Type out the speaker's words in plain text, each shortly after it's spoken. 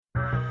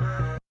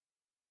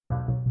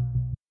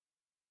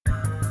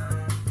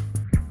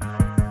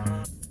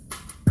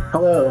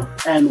Hello,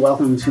 and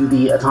welcome to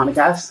the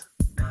Autonocast.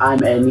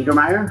 I'm Ed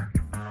Niedermeyer,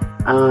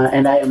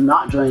 and I am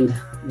not joined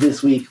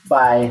this week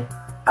by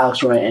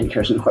Alex Roy and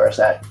Kirsten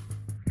Korosek.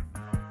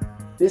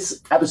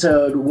 This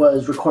episode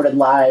was recorded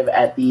live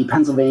at the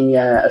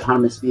Pennsylvania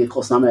Autonomous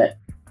Vehicle Summit.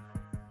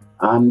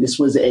 This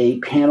was a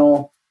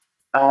panel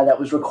that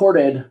was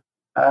recorded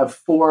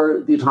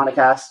for the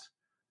Autonocast.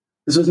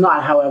 This was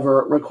not,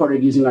 however,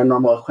 recorded using our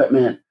normal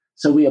equipment,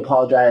 so we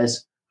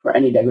apologize for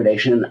any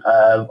degradation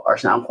of our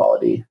sound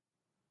quality.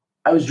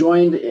 I was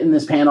joined in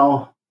this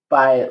panel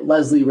by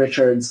Leslie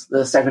Richards,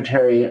 the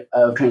Secretary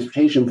of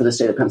Transportation for the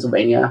state of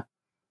Pennsylvania,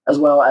 as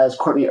well as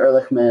Courtney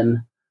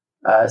Ehrlichman,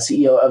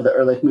 CEO of the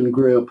Ehrlichman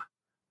Group,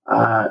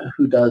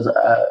 who does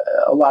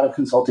a lot of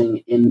consulting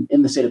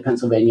in the state of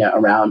Pennsylvania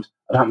around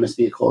autonomous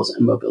vehicles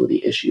and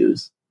mobility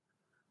issues.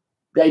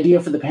 The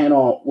idea for the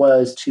panel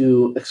was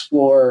to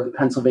explore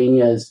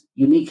Pennsylvania's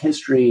unique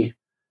history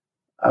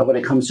when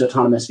it comes to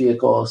autonomous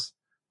vehicles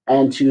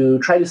and to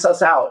try to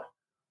suss out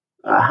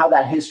how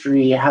that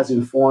history has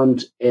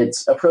informed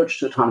its approach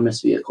to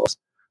autonomous vehicles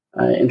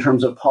in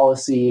terms of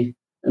policy,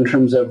 in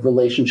terms of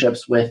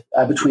relationships with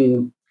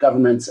between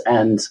governments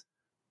and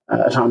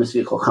autonomous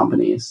vehicle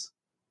companies.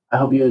 I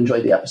hope you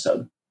enjoyed the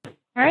episode.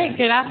 All right.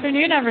 Good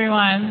afternoon,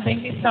 everyone.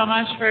 Thank you so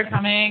much for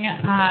coming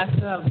to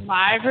the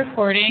live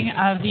recording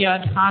of the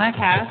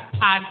Autonocast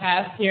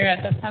podcast here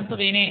at the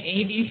Pennsylvania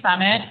AV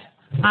Summit.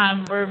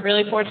 We're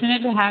really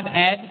fortunate to have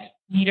Ed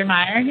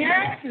Niedermeyer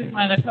here, who's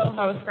one of the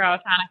co-hosts for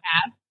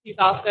Autonocast. He's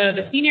also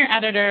the senior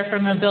editor for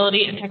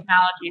mobility and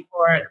technology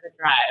for The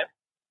Drive.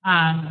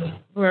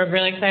 We're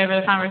really excited for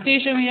the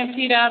conversation we have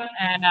teed up,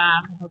 and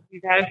hope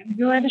you guys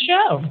enjoy the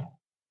show.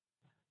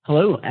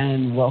 Hello,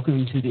 and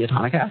welcome to the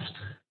Autonocast.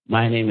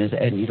 My name is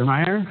Ed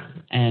Niedermeyer,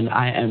 and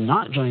I am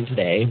not joined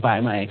today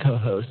by my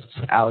co-hosts,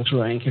 Alex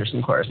Roy and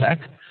Kirsten Korosek,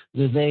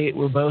 because they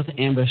were both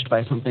ambushed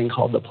by something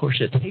called the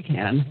Porsche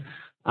Taycan,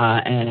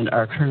 and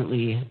are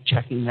currently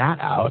checking that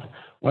out.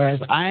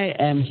 Whereas I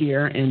am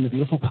here in the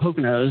beautiful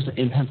Poconos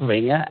in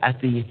Pennsylvania at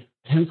the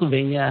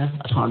Pennsylvania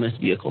Autonomous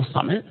Vehicle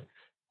Summit.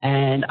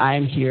 And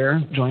I'm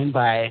here joined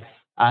by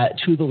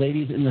two of the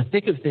ladies in the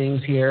thick of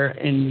things here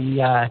in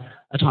the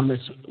autonomous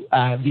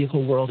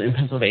vehicle world in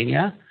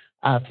Pennsylvania.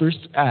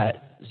 First,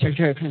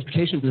 Secretary of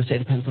Transportation for the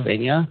state of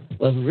Pennsylvania,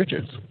 Leslie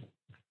Richards.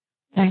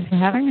 Thanks for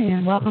having me,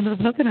 and welcome to the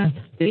Poconos.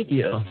 Thank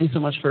you. Thanks so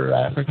much for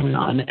coming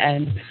on.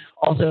 And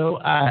also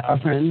our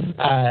friend,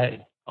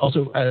 I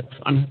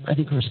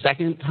think her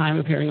second time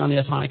appearing on the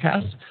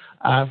Autonocast,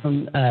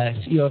 from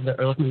CEO of the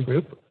Ehrlichman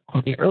Group,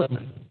 Courtney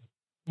Ehrlichman.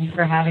 Thanks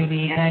for having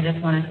me. And I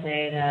just want to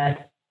say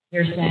that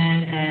Kirsten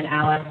and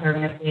Alex are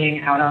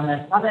missing out on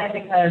this summit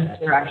because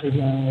we're actually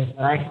dealing with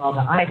what I call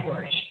the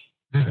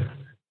iPorsche,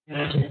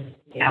 which is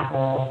the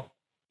Apple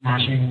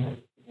smashing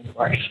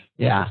Porsche.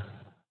 Yeah.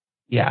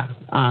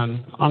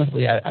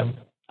 Honestly,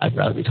 I'd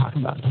rather be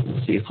talking about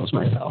autonomous vehicles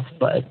myself,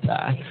 but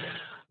I'm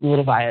a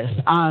little biased.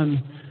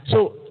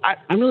 So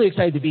I'm really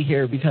excited to be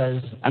here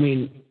because,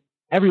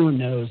 everyone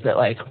knows that,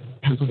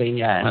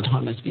 Pennsylvania and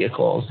autonomous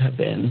vehicles have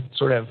been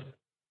sort of,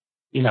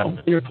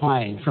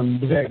 intertwined from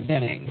the very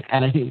beginning.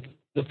 And I think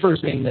the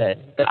first thing that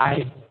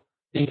I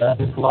think of,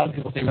 a lot of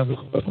people think of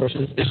course,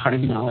 is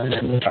Carnegie Mellon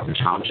and the driver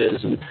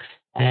challenges.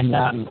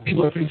 And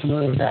people are pretty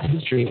familiar with that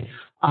history.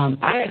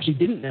 I actually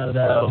didn't know,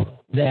 though,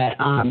 that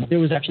there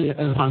was actually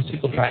an autonomous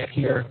vehicle drive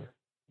here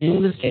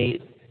in the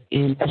state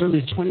as early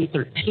as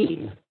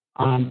 2013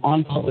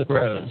 on public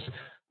roads.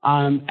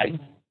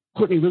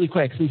 Courtney, really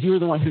quick, since you were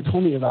the one who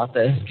told me about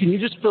this, can you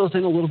just fill us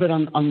in a little bit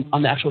on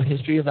the actual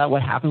history of that,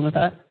 what happened with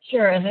that?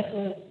 Sure, and this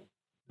was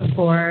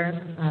before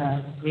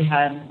we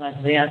had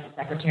Leslie as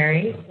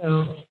secretary.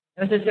 So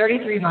it was a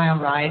 33-mile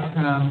ride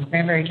from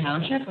Cranberry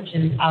Township, which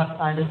is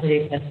outside the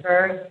city of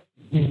Pittsburgh.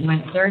 It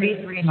went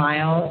 33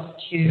 miles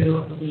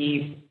to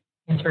the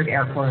Pittsburgh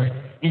airport.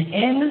 And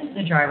in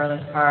the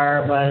driverless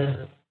car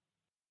was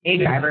a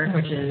driver,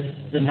 which is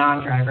the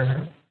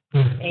non-driver,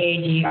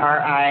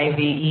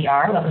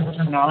 ADRIVER, that was the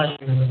terminology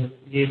we were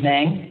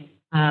using,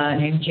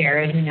 named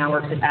Jared, who now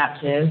works at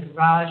Aptiv,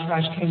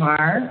 Raj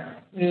Kumar,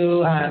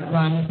 who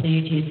runs the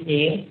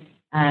UTC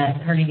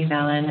at Carnegie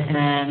Mellon,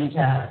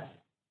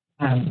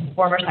 and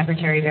former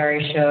Secretary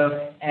Barry Shook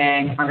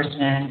and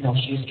Congressman Bill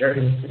Schuster,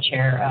 who's the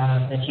chair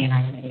of the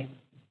T&I committee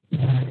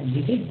in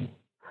D.C.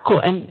 Cool.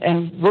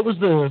 And what was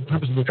the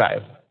purpose of the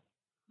drive?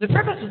 The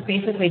purpose was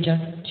basically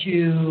just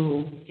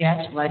to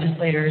get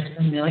legislators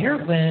familiar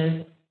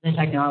with the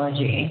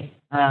technology.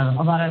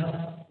 A lot of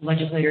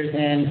legislators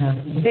in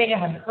Pennsylvania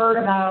have heard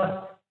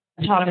about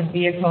autonomous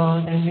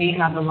vehicles, and we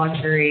have the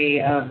luxury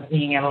of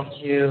being able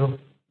to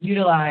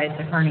utilize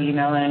the Carnegie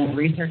Mellon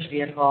research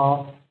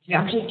vehicle to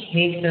actually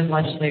take those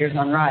legislators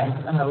on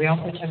rides. We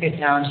also took it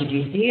down to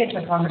D.C. and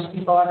took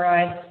congresspeople on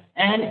rides,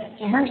 and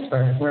to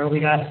Harrisburg, where we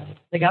got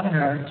the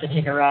governor to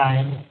take a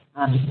ride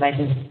despite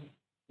his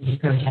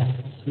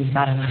protests. We've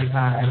got him in the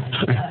car.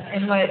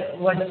 And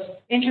what's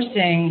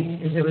interesting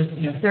is it was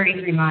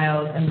 33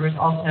 miles, and there was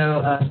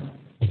also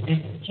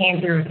it came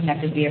through a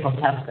connected vehicle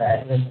test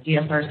bed with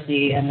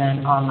DSRC and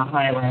then on the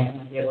highway, and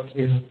was able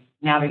to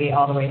navigate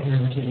all the way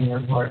through to the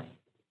airport.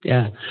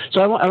 Yeah.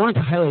 So I wanted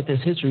to highlight this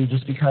history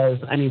just because,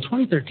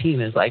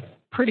 2013 is like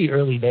pretty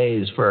early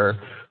days for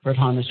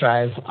autonomous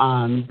drive,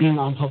 being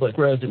on public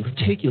roads in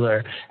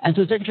particular. And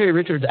so Secretary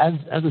Richards, as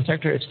the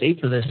Secretary of State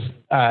for this,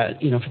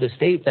 for the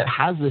state that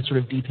has this sort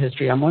of deep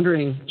history, I'm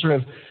wondering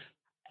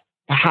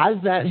has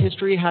that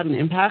history had an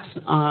impact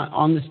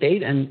on the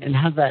state, and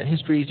has that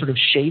history sort of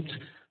shaped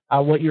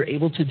what you're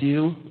able to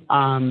do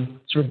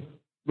sort of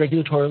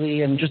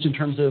regulatorily and just in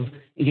terms of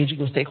engaging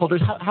with stakeholders?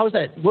 How is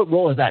that? What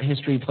role has that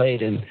history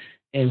played in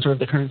sort of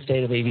the current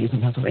state of AVs in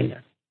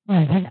Pennsylvania?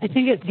 Right. I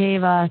think it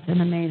gave us an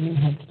amazing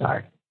head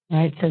start.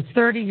 Right. So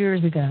 30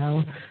 years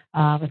ago,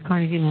 with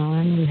Carnegie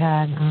Mellon, we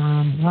had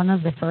one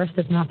of the first,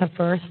 if not the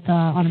first,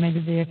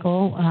 automated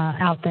vehicle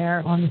out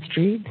there on the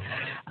street.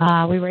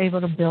 We were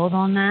able to build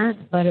on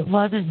that, but it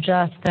wasn't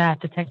just that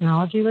the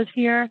technology was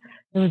here.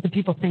 It was the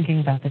people thinking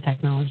about the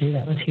technology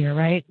that was here,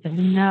 right? So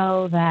we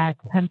know that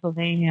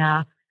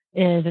Pennsylvania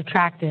is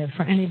attractive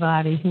for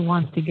anybody who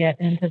wants to get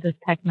into this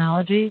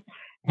technology.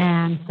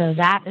 And so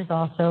that is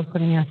also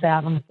putting us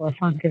out on the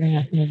forefront, giving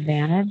us an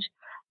advantage.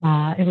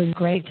 It was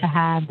great to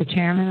have the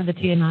chairman of the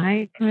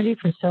T&I committee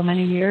for so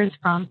many years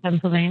from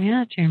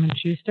Pennsylvania, Chairman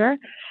Schuster.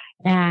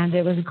 And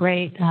it was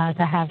great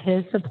to have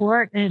his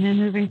support in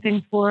moving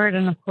things forward.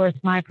 And, of course,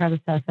 my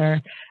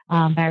predecessor,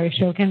 Barry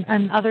Shokin,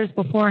 and others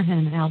before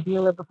him, Al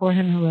Bueller before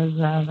him, who was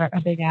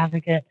a big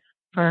advocate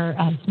for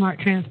smart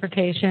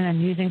transportation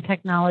and using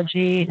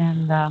technology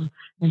and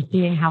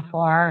seeing how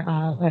far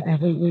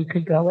we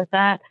could go with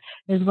that,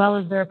 as well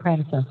as their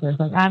predecessors.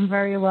 Like, I'm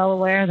very well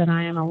aware that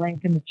I am a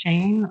link in the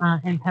chain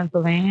in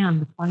Pennsylvania. I'm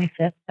the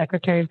 25th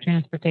Secretary of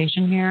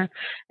Transportation here,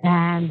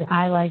 and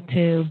I like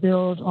to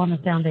build on the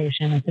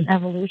foundation. It's an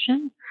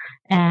evolution,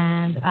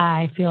 and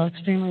I feel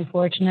extremely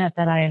fortunate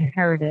that I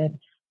inherited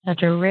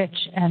such a rich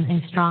and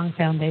a strong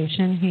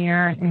foundation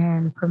here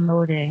in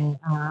promoting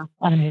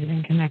automated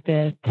and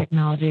connected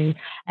technology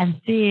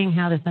and seeing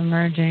how this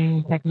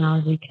emerging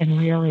technology can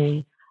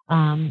really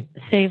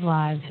save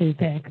lives,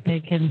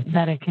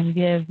 that it can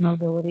give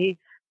mobility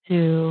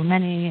to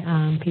many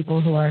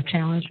people who are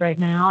challenged right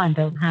now and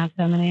don't have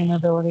so many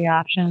mobility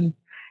options.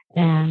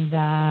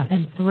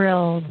 And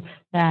thrilled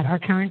that our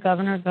current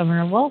governor,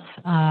 Governor Wolf,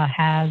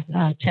 has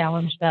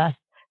challenged us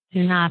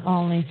to not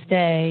only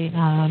stay,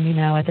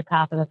 at the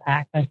top of the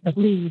pack, but to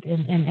lead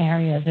in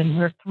areas. And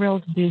we're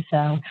thrilled to do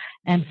so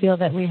and feel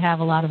that we have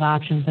a lot of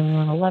options, and we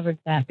want to leverage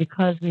that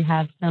because we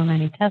have so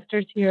many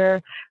testers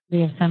here. We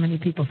have so many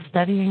people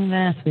studying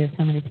this. We have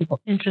so many people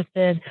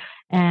interested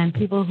and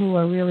people who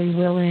are really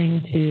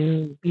willing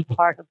to be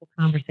part of the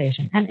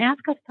conversation and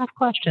ask us tough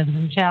questions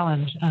and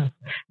challenge us.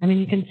 I mean,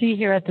 you can see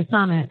here at the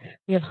summit,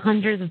 we have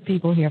hundreds of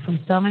people here from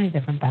so many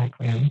different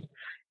backgrounds.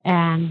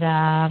 And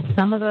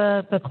some of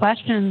the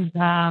questions,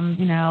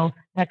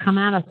 that come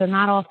at us, they're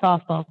not all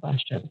softball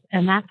questions.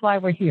 And that's why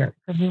we're here,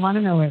 because we want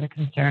to know where the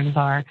concerns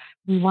are.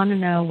 We want to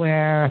know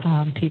where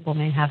people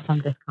may have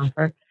some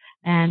discomfort.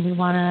 And we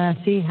want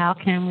to see how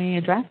can we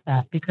address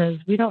that, because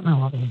we don't know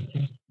all the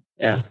answers.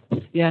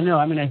 Yeah, no,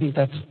 I mean, I think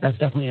that's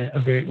definitely a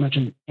very much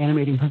an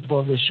animating principle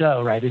of this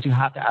show, right, is you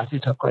have to ask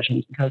these tough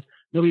questions because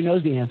nobody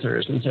knows the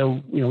answers. And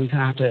so, we kind of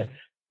have to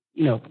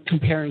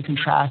compare and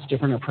contrast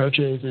different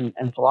approaches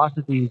and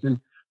philosophies. And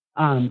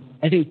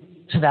I think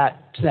to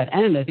that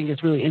end, I think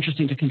it's really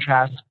interesting to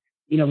contrast,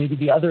 maybe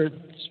the other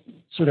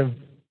sort of,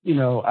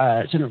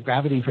 center of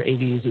gravity for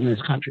AVs in this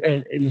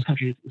country is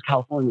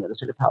California, the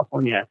state of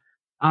California.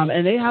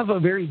 And they have a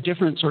very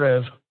different sort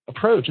of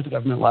approach at the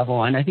government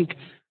level. And I think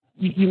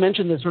you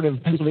mentioned that sort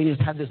of Pennsylvania's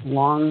had this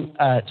long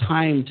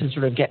time to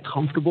sort of get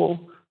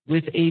comfortable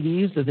with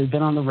AVs, that they've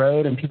been on the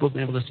road and people have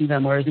been able to see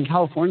them. Whereas in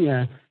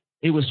California,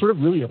 it was sort of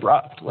really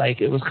abrupt.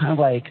 Like, it was kind of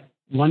like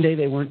one day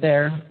they weren't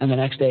there, and the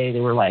next day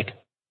there were like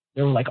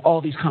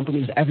all these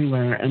companies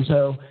everywhere. And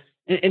so,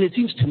 and it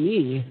seems to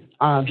me,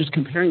 just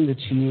comparing the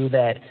two,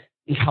 that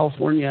in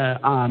California,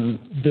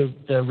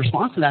 the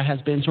response to that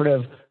has been sort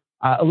of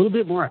a little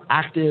bit more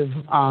active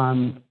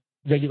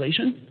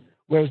regulation.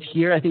 Whereas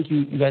here, I think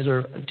you guys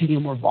are taking a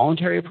more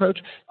voluntary approach.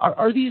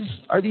 Are these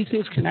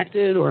things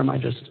connected, or am I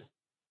just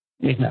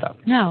making that up?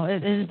 No,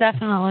 it is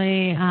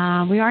definitely,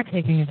 we are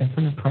taking a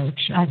different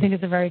approach. I think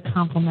it's a very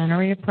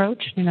complementary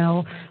approach.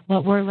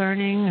 What we're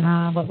learning,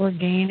 what we're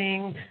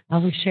gaining,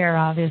 we share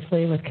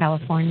obviously with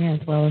California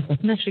as well as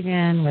with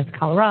Michigan, with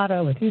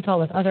Colorado, with Utah,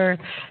 with other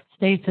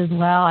states as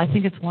well. I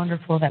think it's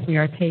wonderful that we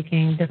are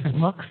taking different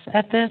looks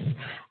at this.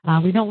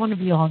 We don't want to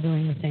be all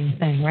doing the same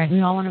thing, right?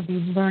 We all want to be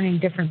learning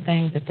different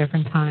things at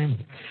different times.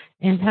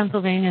 In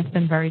Pennsylvania, it's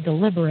been very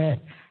deliberate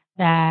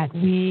that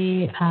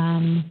we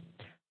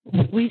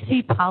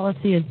see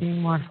policy as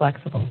being more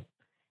flexible,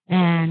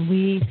 and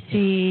we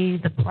see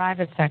the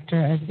private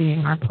sector as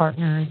being our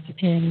partners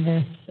in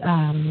this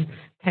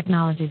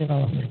technology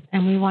development.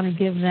 And we want to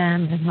give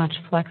them as much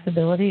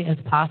flexibility as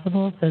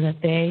possible so that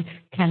they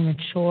can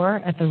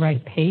mature at the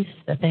right pace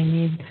that they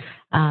need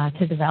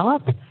to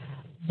develop.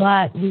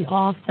 But we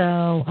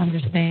also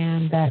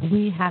understand that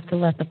we have to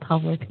let the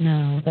public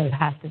know that it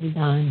has to be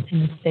done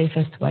in the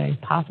safest way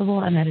possible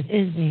and that it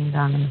is being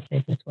done in the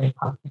safest way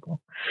possible.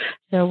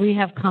 So we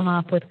have come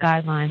up with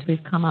guidelines.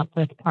 We've come up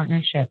with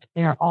partnerships.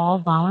 They are all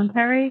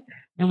voluntary,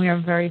 and we are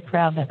very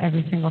proud that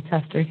every single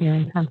tester here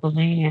in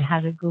Pennsylvania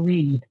has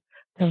agreed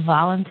to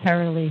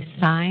voluntarily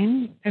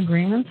sign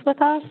agreements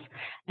with us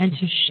and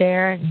to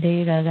share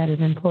data that is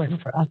important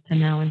for us to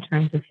know in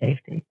terms of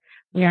safety.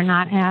 We are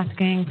not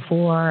asking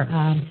for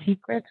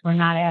secrets. We're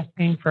not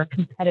asking for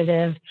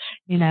competitive,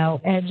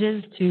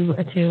 edges to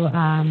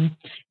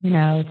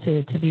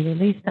be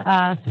released to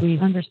us. We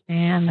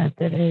understand that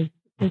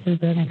this is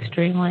an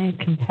extremely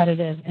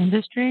competitive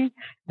industry,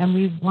 and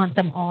we want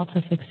them all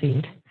to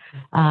succeed.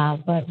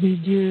 But we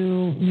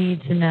do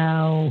need to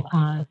know,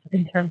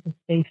 in terms of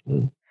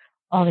safety,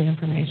 all the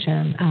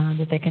information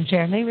that they can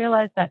share, and they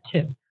realize that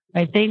too,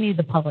 right? They need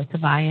the public to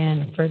buy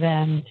in for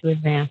them to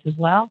advance as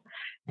well.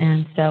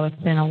 And so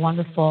it's been a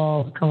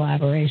wonderful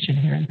collaboration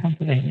here in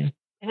Pennsylvania.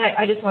 And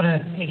I just want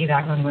to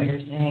piggyback on what you're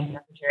saying,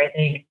 Secretary. I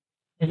think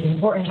it's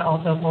important to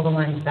also pull the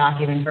lens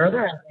back even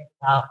further and think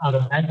about how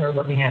the feds are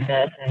looking at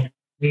this. And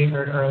we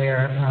heard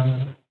earlier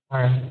from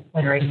our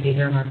plenary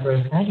speaker, Mark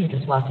Rosehead, who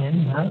just walked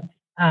in,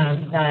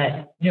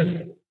 that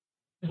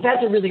the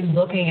feds are really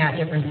looking at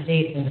different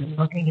states and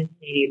looking to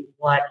see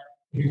what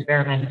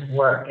experiments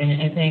work.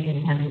 And I think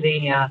in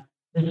Pennsylvania,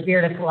 the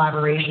spirit of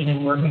collaboration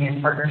and working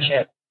in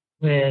partnership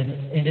with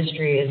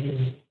industry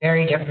is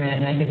very different,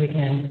 and I think we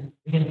can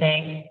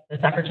thank the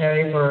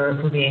Secretary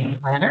for being a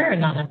planner and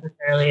not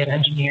necessarily an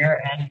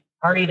engineer, and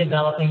already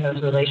developing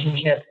those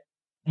relationships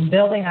and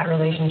building that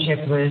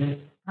relationship with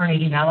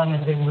Carnegie Mellon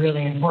has been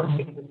really important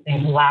because it's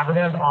been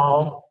collaborative,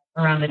 all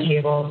around the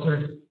table,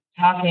 sort of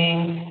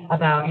talking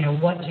about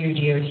what do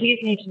DOTs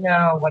need to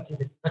know, what does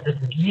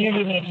the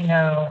community need to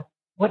know,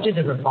 what do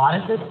the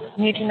roboticists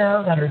need to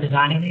know that are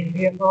designing these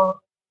vehicles.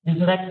 And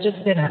so that's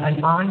just been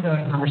an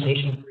ongoing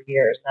conversation for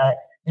years that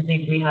I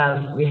think we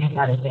have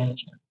that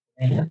advantage.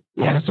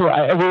 Yeah, so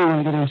I really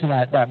want to get into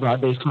that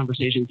broad-based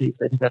conversation piece.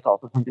 I think that's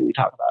also something we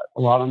talk about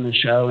a lot on the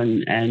show,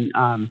 and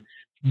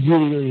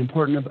really, really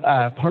important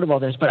part of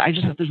all this. But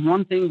there's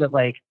one thing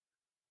that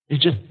is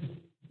just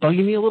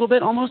bugging me a little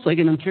bit almost,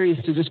 and I'm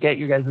curious to just get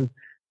your guys'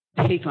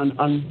 take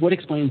on what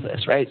explains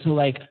this, right? So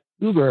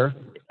Uber,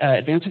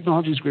 Advanced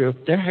Technologies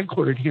Group, they're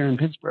headquartered here in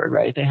Pittsburgh,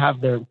 right? They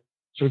have a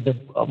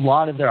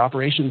lot of their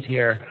operations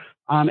here.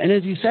 And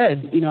as you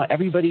said,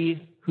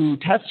 everybody who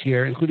tests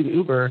here, including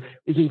Uber,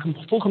 is in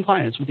full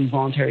compliance with these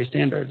voluntary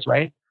standards,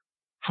 right?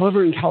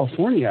 However, in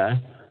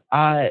California,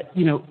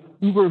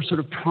 Uber sort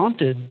of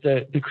prompted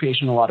the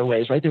creation in a lot of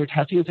ways, right? They were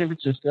testing in San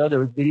Francisco. There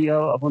was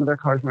video of one of their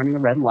cars running a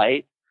red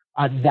light.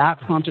 That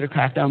prompted a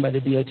crackdown by the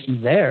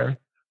DOT there,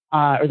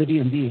 or the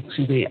DMV,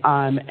 excuse me.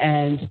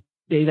 And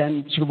they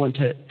then sort of went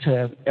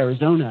to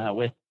Arizona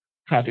with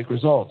tragic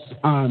results.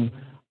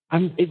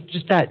 It's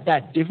just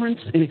that difference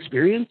in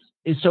experience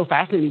is so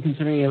fascinating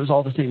considering it was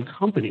all the same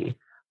company.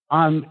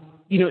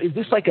 Is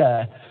this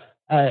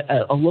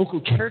a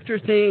local character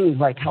thing,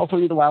 like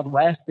California, the Wild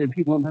West, and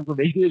people in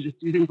Pennsylvania just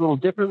do things a little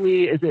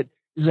differently? Is it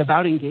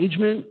about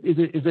engagement? Is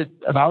it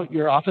about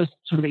your office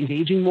sort of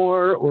engaging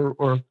more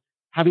or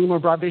having a more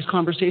broad-based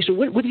conversation?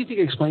 What do you think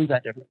explains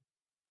that difference?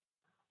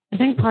 I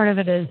think part of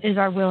it is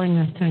our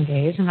willingness to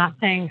engage. I'm not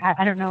saying,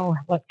 I don't know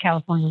what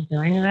California is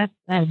doing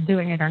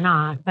it or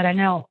not, but I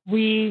know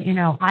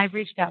I've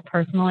reached out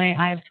personally.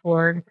 I've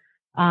toured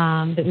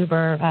the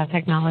Uber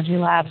technology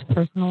labs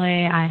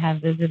personally. I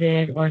have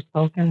visited or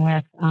spoken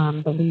with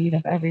the lead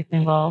of every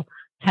single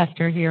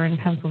tester here in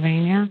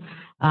Pennsylvania.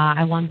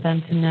 I want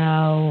them to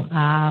know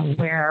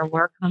where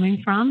we're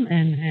coming from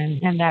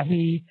and that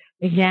we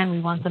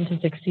want them to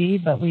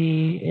succeed, but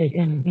we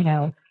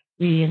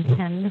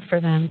intend for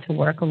them to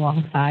work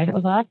alongside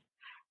of us.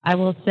 I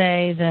will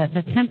say that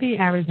the Tempe,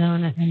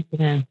 Arizona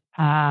incident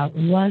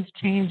was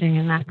changing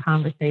in that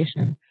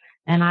conversation.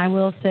 And I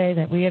will say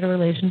that we had a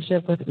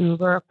relationship with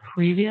Uber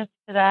previous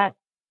to that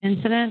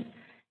incident,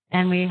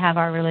 and we have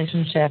our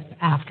relationship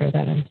after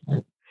that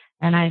incident.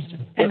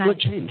 What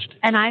changed?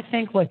 And I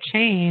think what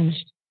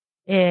changed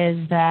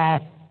is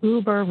that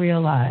Uber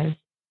realized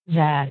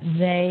that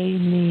they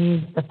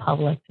need the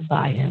public to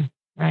buy in.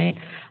 Right?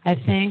 I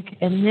think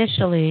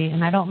initially,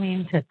 and I don't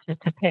mean to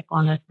pick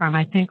on this firm,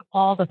 I think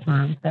all the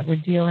firms that were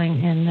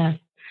dealing in this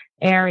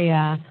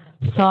area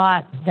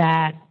thought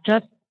that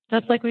just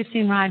like we've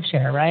seen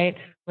rideshare, right?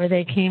 Where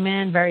they came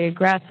in very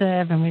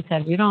aggressive and we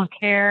said, we don't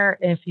care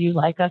if you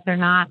like us or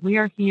not. We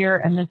are here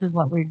and this is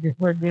what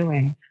we're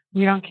doing.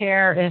 We don't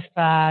care if,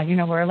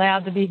 we're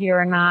allowed to be here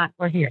or not.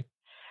 We're here.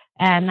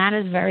 And that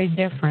is very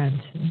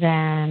different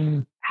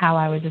than how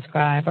I would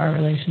describe our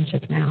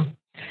relationship now.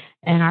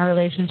 And our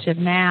relationship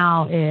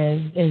now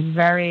is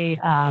very,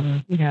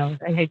 I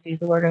hate to use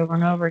the word over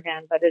and over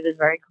again, but it is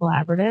very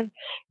collaborative.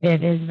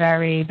 It is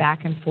very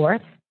back and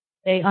forth.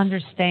 They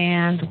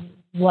understand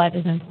what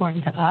is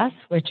important to us,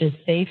 which is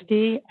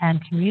safety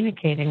and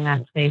communicating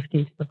that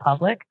safety to the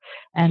public.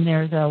 And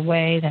there's a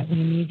way that we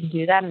need to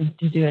do that and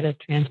to do it as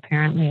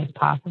transparently as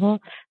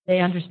possible. They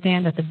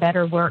understand that the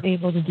better we're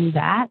able to do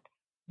that,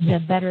 the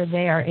better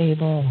they are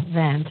able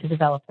then to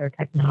develop their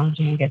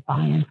technology and get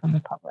buy-in from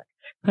the public.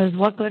 Because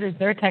what good is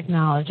their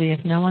technology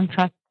if no one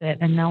trusts it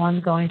and no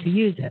one's going to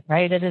use it,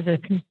 right? It is a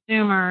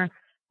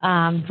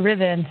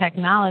consumer-driven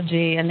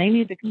technology, and they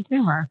need the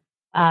consumer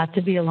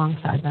to be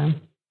alongside them.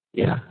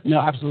 Yeah, no,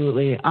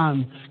 absolutely.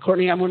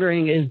 Courtney, I'm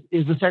wondering,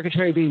 is the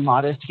secretary being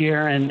modest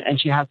here, and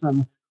she has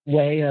some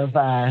way of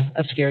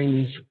scaring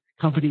these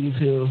companies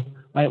who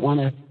might want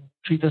to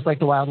treat this like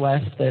the Wild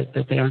West that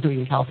they aren't doing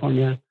in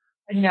California?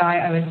 No,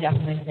 I would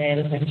definitely say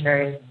the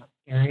secretary is not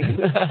scary.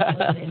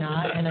 Absolutely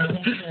not. And I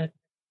think that,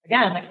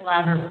 again, the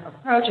collaborative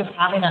approach of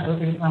having that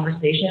open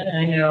conversation, and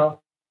I know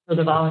for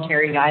the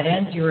voluntary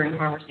guidance, you were in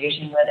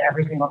conversation with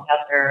every single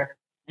tester,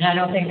 and I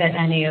don't think that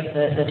any of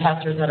the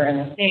testers that are in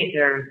the state,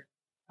 there's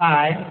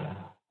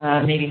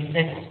 5, maybe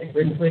 6,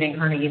 including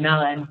Carnegie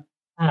Mellon,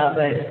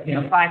 but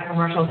 5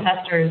 commercial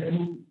testers,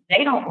 and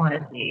they don't want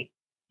to see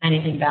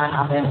anything bad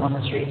happen on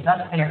the street.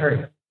 That's going to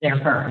hurt their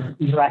firm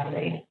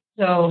directly.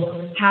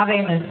 So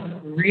having this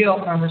real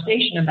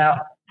conversation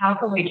about how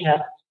can we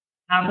test,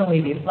 how can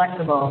we be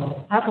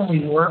flexible, how can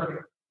we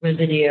work with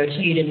the DOT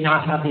to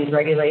not have these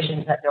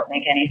regulations that don't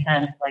make any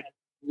sense, like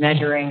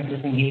measuring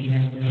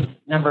disengagement and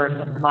numbers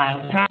of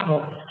miles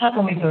traveled. How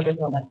can we focus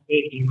on that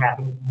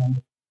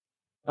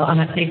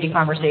safety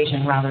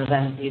conversation rather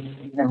than these,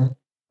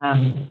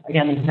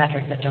 again, these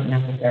metrics that don't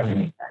necessarily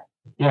make sense?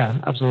 Yeah,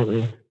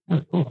 absolutely.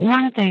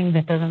 One thing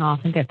that doesn't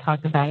often get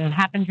talked about, it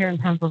happened here in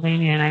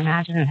Pennsylvania, and I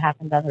imagine it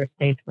happened in other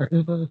states where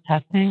Uber was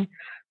testing.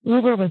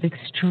 Uber was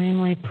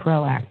extremely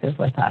proactive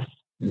with us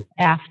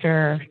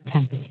after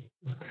Tempe.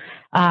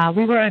 We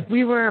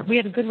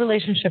had a good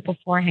relationship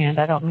beforehand.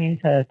 I don't mean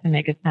to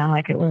make it sound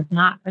like it was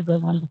not a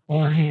good one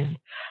beforehand,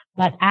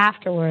 but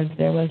afterwards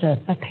there was a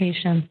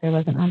patience, there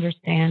was an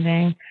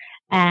understanding,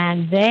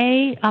 and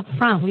they up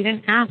front, we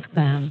didn't ask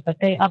them, but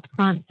they up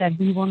front said,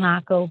 we will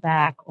not go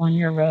back on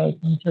your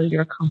roads until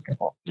you're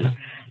comfortable. Yeah.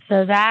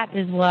 So that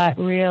is what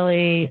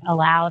really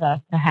allowed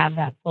us to have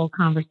that full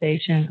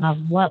conversation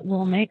of what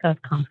will make us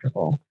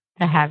comfortable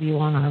to have you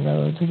on our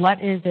roads.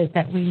 What is it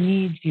that we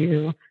need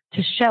you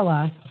to show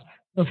us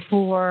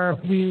before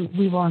we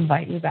will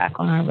invite you back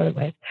on our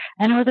roadways?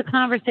 And it was a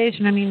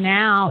conversation. I mean,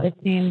 now it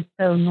seems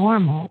so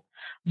normal,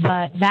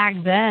 but back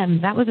then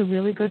that was a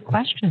really good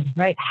question,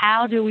 right?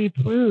 How do we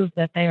prove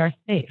that they are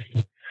safe?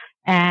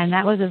 And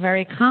that was a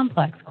very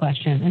complex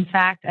question. In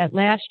fact, at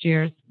last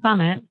year's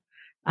summit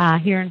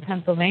here in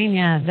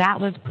Pennsylvania,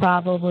 that was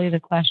probably the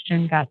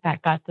question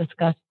that got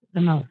discussed the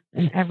most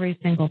in every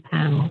single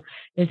panel,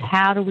 is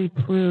how do we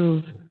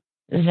prove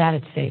that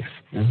it's safe?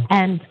 Mm-hmm.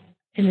 And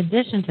in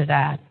addition to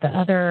that, the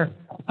other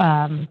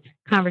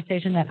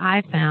conversation that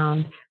I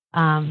found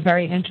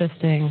very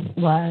interesting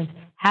was,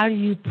 how do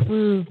you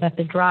prove that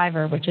the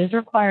driver, which is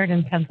required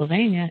in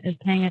Pennsylvania, is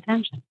paying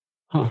attention?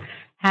 Huh.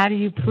 How do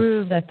you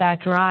prove that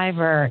that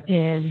driver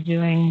is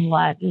doing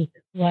what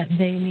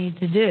they need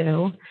to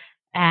do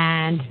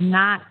and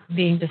not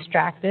being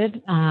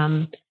distracted,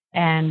 and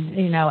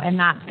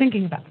not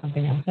thinking about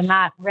something else, and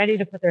not ready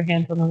to put their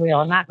hands on the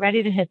wheel, and not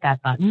ready to hit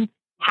that button?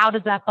 How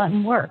does that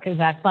button work? Is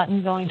that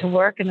button going to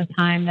work in the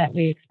time that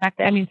we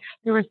expect? I mean,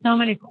 there were so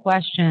many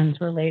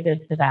questions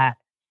related to that.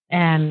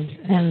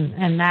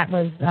 And that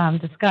was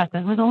discussed.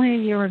 And it was only a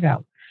year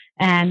ago.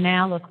 And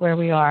now look where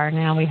we are.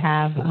 Now we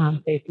have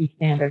safety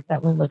standards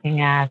that we're looking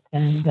at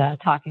and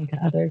talking to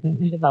others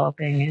and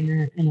developing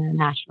in a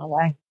national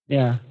way.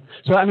 Yeah.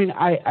 So, I mean,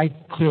 I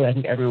clearly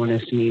think everyone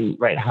has seen,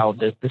 right, how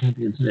the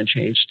Tempe incident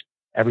changed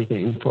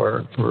everything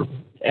for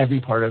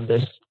every part of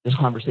this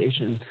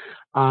conversation.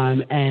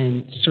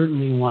 And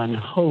certainly one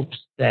hopes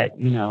that,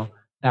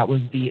 that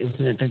was the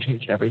incident that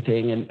changed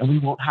everything, and we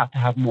won't have to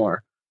have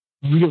more.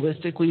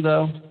 Realistically,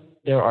 though,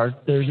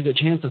 there's a good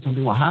chance that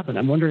something will happen.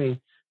 I'm wondering,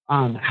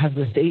 has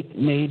the state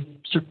made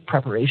certain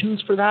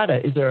preparations for that?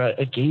 Is there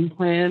a game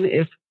plan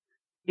if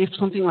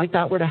something like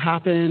that were to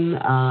happen?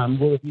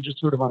 Will it be just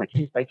sort of on a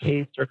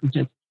case-by-case,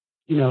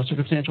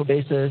 circumstantial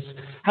basis?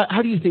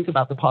 How do you think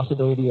about the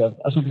possibility of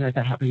something like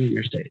that happening in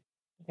your state?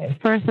 Okay,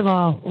 first of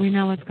all, we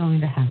know it's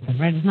going to happen,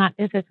 right? It's not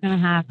if it's going to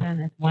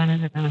happen, it's when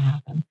is it going to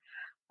happen.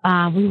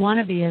 We want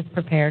to be as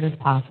prepared as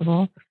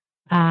possible.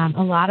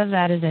 A lot of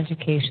that is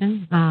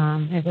education.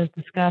 It was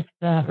discussed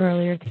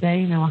earlier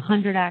today,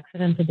 100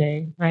 accidents a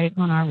day, right,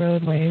 on our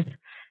roadways.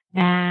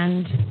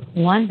 And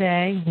one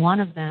day,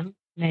 one of them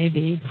may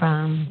be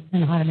from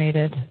an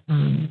automated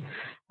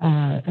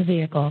a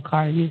vehicle, a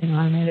car using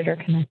automated or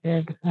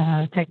connected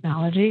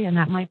technology, and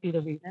that might be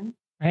the reason,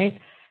 right?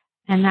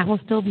 And that will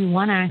still be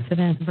one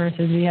accident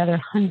versus the other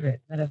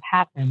 100 that have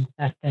happened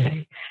that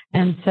day.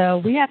 And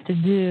so we have to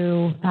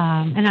do,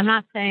 and I'm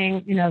not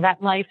saying,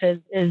 that life is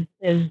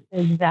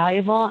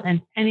valuable,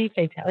 and any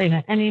fatality,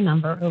 any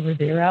number over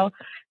 0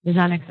 is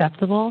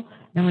unacceptable.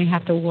 And we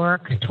have to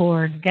work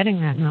toward getting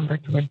that number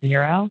towards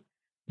 0.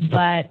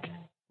 But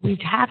we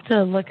have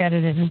to look at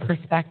it in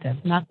perspective.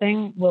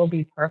 Nothing will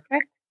be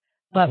perfect,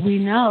 but we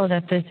know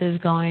that this is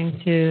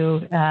going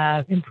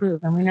to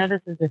improve, and we know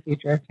this is the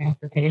future of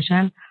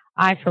transportation.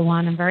 I, for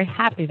one, am very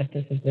happy that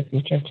this is the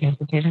future of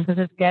transportation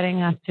because it's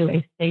getting us to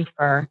a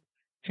safer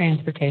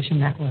transportation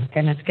network,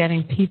 and it's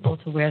getting people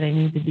to where they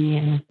need to be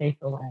in a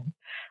safer way.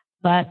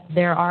 But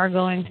there are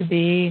going to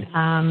be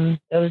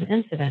those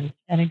incidents.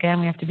 And again,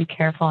 we have to be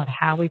careful at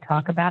how we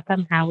talk about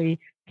them, how we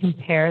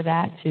compare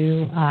that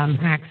to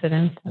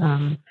accidents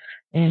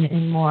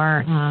in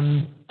more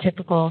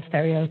typical,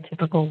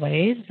 stereotypical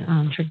ways,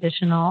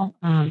 traditional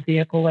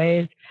vehicle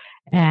ways.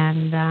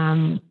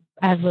 And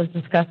as was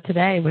discussed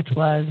today, which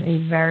was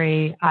a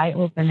very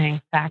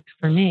eye-opening fact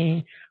for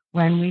me,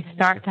 when we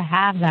start to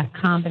have that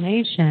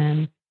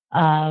combination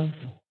of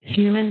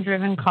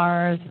human-driven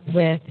cars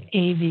with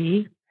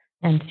AV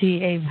and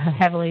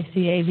heavily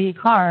CAV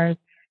cars,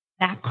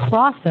 that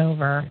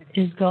crossover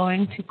is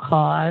going to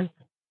cause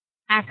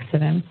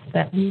accidents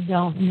that we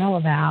don't know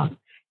about.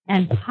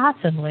 And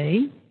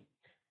possibly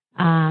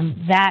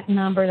that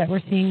number that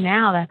we're seeing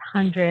now, that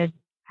 100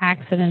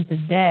 accidents a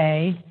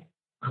day,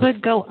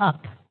 could go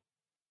up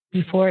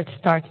before it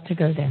starts to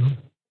go down.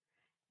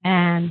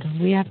 And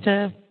we have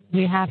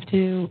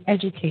to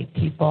educate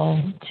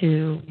people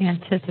to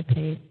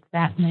anticipate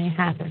that may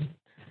happen.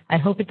 I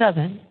hope it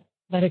doesn't,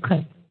 but it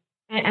could.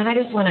 And I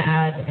just want to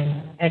add,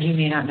 and Ed, you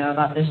may not know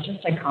about this,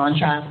 just a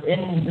contrast.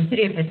 In the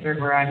city of Pittsburgh,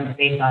 where I'm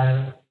based out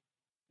of,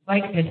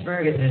 Bike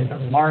Pittsburgh is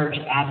a large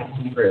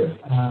advocacy group,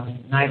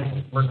 and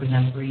I've worked with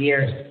them for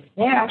years.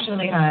 They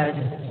actually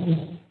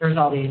there's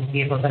all these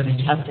vehicles that have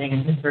been testing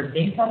in Pittsburgh.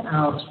 They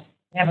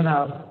have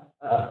about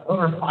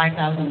over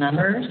 5,000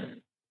 members.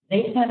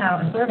 They sent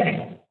out a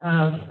survey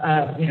of,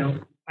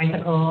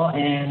 bicycle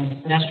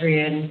and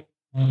pedestrian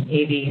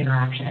AV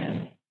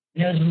interaction.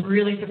 And it was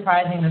really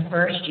surprising the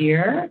first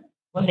year.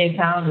 What they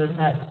found was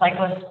that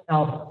cyclists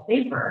felt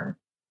safer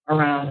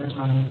around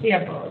autonomous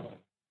vehicles.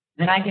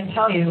 And I can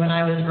tell you, when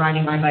I was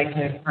riding my bike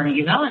to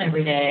Carnegie Mellon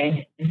every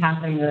day and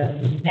passing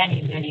the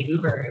many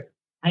Ubers,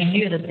 I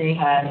knew that they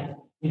had,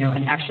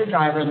 an extra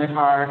driver in their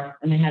car,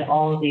 and they had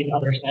all of these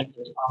other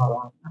sensors all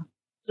along them.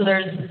 So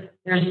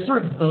there's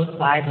sort of both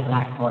sides of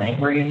that coin,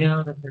 where you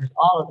know that there's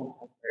all of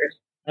these sensors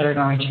that are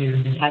going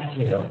to detect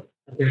you,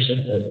 but there's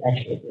just those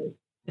edge cases.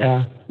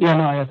 Yeah,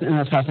 no,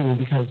 that's fascinating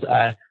because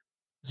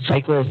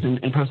cyclists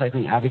and pro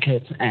cycling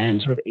advocates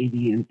and sort of AV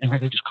and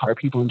frankly just car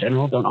people in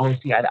general don't always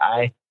see eye to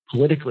eye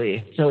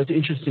politically. So it's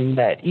interesting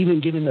that even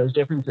given those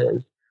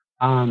differences,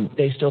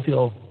 they still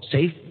feel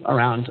safe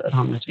around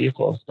autonomous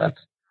vehicles.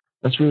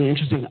 That's really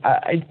interesting.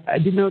 I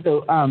did note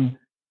though,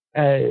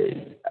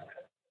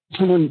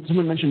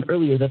 someone mentioned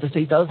earlier that the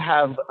state does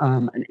have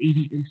an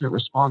AV incident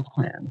response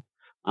plan.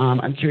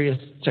 I'm curious,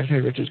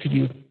 Secretary Richards, could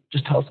you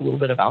just tell us a little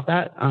bit about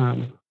that?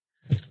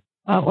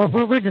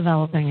 We're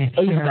developing it.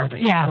 Oh, you're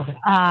developing it. Yeah.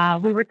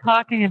 Okay. We were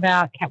talking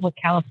about what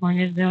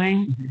California is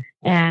doing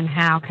and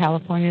how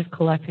California is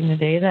collecting the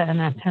data, and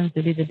that tends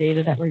to be the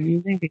data that we're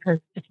using because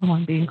it's the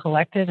one being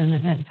collected and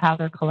it's how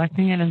they're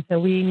collecting it. And so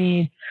we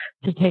need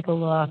to take a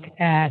look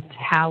at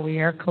how we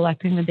are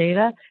collecting the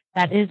data.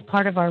 That is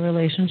part of our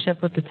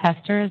relationship with the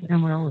testers,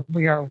 and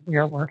we are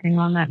working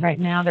on that right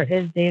now. There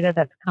is data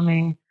that's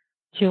coming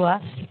to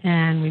us,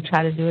 and we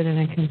try to do it in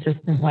a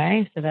consistent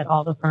way so that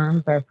all the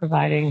firms are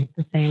providing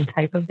the same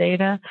type of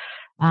data.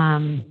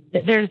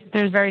 There's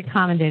very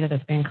common data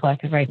that's being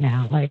collected right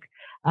now, like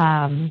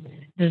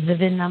there's the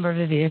VIN number of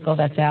the vehicle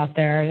that's out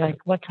there, like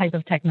what type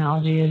of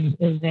technology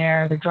is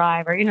there, the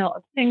driver,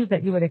 things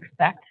that you would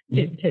expect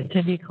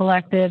to be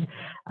collected.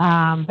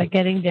 But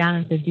getting down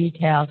into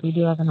details, we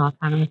do have an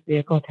autonomous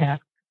vehicle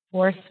task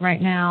force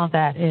right now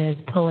that is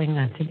pulling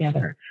that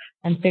together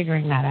and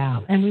figuring that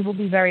out. And we will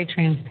be very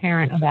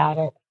transparent about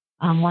it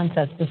once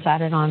that's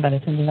decided on, but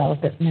it's in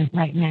development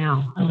right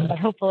now. But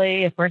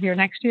hopefully, if we're here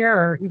next year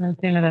or even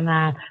sooner than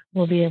that,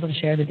 we'll be able to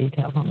share the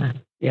details on that.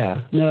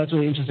 Yeah, no, that's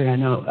really interesting. I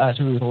know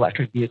certainly with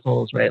electric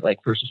vehicles, right, like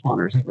first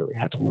responders have really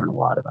had to learn a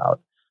lot about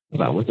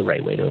what the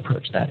right way to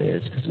approach that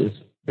is because it's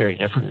very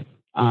different.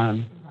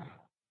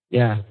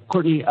 Yeah,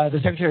 Courtney, the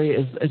Secretary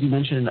is, as you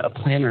mentioned, a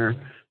planner,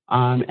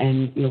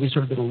 and we've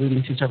sort of been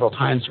alluding to several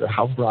times sort of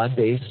how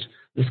broad-based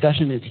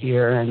discussion is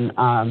here, and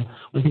one of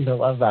the things I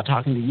love about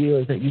talking to you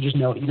is that you just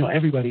know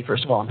everybody,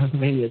 first of all, in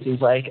Pennsylvania, it seems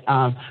like,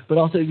 but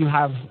also you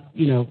have,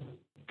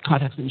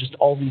 context in just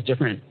all these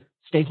different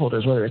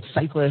stakeholders, whether it's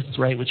cyclists,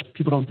 right, which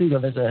people don't think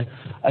of as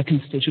a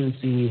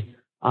constituency,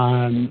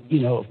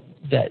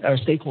 that are a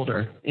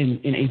stakeholder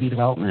in AV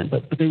development,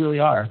 but they really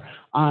are.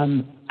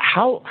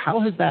 How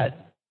has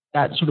that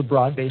sort of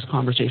broad-based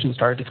conversation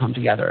started to come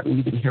together? I mean,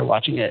 we've been here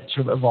watching it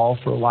sort of evolve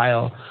for a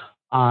while.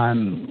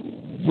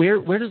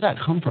 Where does that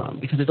come from?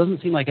 Because it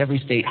doesn't seem like every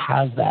state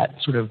has that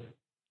sort of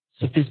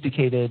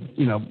sophisticated,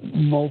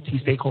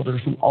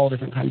 multi-stakeholders from all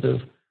different kinds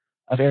of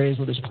areas,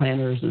 where there's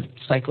planners, there's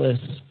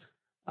cyclists,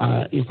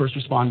 first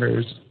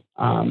responders,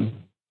 and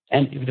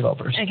AV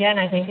developers. Again,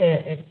 I think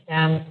it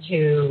stems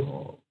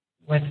to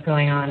what's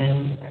going on,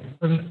 and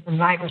from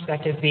my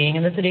perspective, being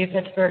in the city of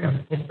Pittsburgh,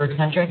 I'm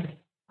Pittsburgh-centric,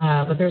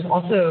 But there's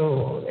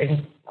also,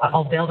 and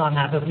I'll build on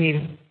that, but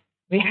we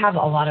have a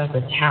lot of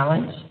the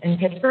talent in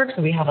Pittsburgh.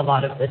 So we have a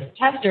lot of the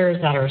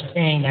testers that are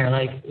staying there,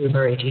 like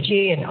Uber,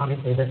 HEG, and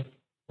obviously the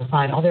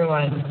 5 other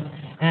ones.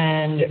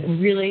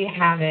 And really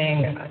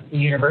having the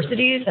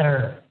universities that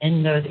are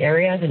in those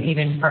areas and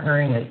even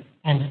partnering with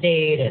Penn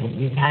State and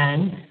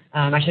UPenn.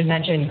 I should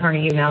mention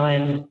Carnegie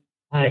Mellon,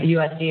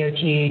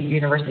 USDOT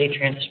University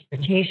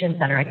Transportation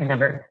Center. I can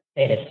never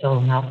say it, it's still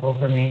a mouthful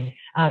for me,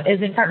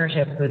 is in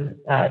partnership with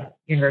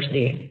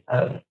University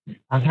of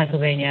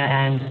Pennsylvania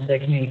and the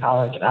Community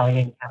College of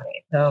Allegheny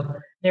County. So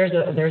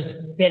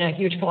there's been a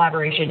huge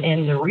collaboration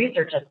in the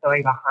research that's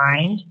going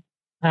behind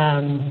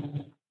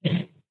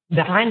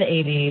the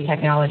AV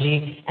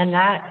technology, and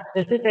that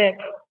specific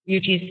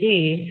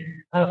UTC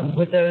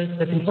with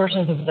the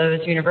consortiums of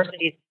those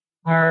universities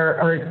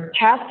are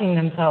tasking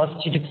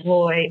themselves to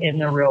deploy in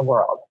the real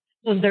world.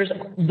 So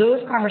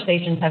those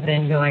conversations have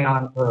been going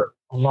on for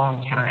a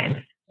long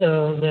time.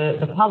 So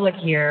the public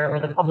here, or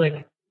the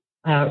public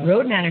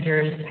road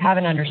managers, have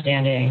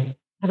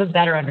a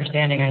better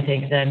understanding, I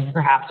think, than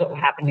perhaps what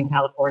happened in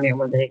California,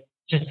 where they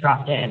just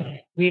dropped in.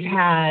 We've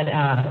had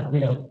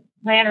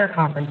planner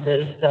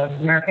conferences. The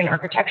American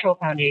Architectural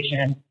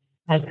Foundation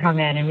has come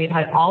in, and we've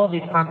had all of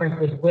these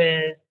conferences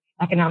with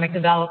economic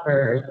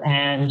developers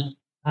and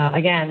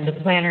again, the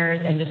planners,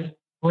 and just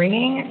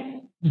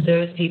bringing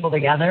those people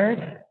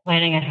together,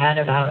 planning ahead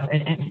about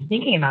and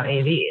thinking about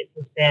AVs.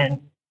 It's been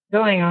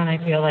going on,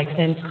 I feel like,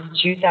 since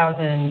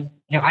 2000.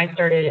 I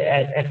started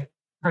at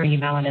Carnegie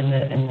Mellon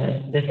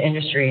in this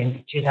industry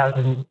in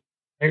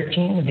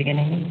 2013, the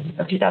beginning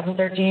of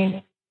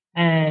 2013,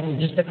 and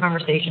just the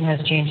conversation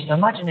has changed so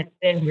much, and it's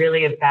been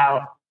really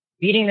about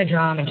beating the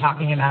drum and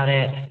talking about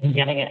it and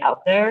getting it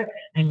out there.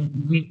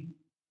 And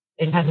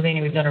in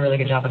Pennsylvania, we've done a really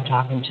good job of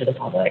talking to the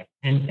public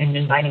and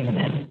inviting them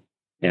in.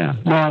 Yeah,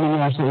 no, I mean, you're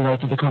absolutely right.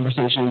 To the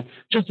conversation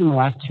just in the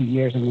last 2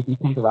 years, and if you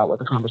think about what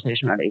the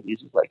conversation around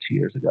AVs was like 2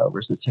 years ago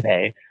versus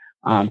today,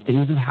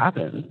 things have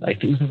happened. Like,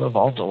 things have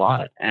evolved a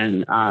lot,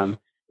 and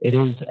it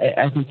is.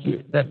 I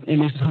think that it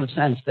makes a ton of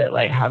sense that,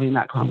 like, having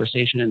that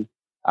conversation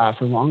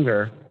for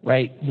longer,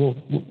 right?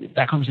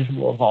 That conversation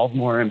will evolve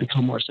more and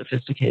become more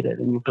sophisticated,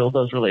 and you build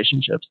those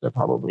relationships that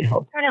probably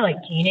help. Kind of like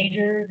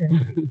teenagers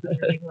and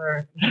people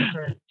are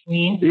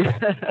tweens.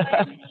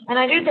 Yeah. And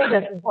I do think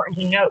that's important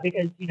to note,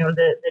 because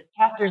the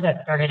testers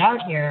that started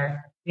out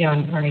here,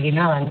 in Carnegie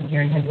Mellon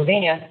here in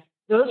Pennsylvania,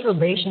 those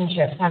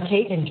relationships have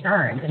taken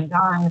turns and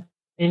gone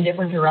in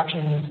different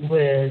directions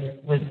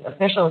with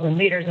officials and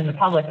leaders in the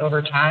public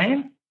over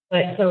time.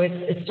 But so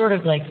it's sort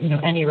of like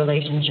any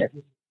relationship.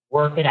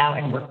 Work it out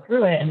and work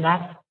through it. And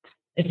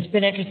it's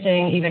been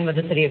interesting, even with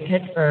the city of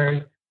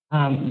Pittsburgh.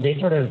 They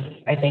sort of,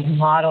 I think,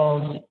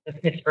 modeled the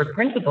Pittsburgh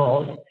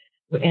principles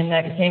in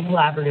that same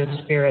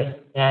collaborative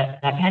spirit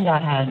that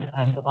PennDOT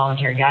had, the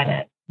voluntary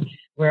guidance,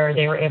 where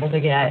they were able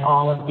to get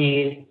all of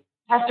these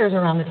testers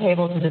around the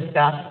table to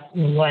discuss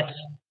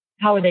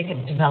how they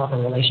could develop a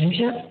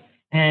relationship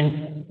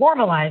and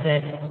formalize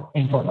it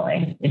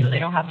informally. They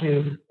don't have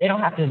to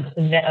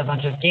submit a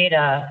bunch of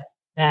data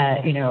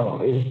that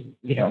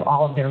is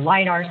all of their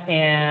LiDAR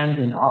scans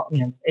and all.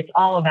 It's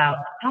all about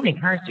how many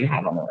cars do you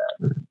have on the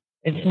road.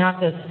 It's not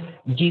this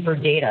deeper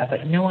data,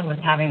 but no one was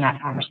having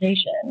that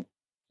conversation.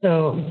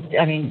 So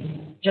I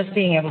mean, just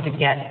being able to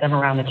get them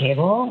around the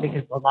table,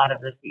 because a lot of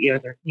the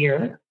CEOs are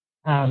here,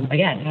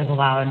 again, has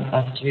allowed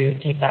us to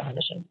take that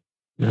position.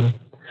 Yeah.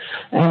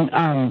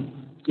 And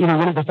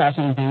one of the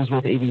fascinating things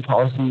with AV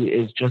policy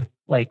is just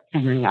like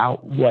figuring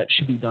out what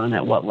should be done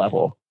at what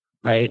level.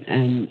 Right.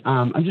 And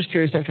I'm just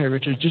curious, Secretary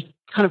Richards, just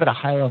kind of at a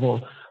high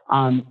level,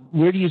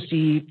 where do you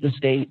see the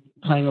state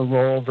playing a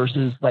role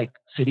versus like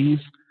cities,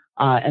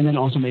 and then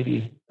also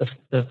maybe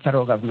the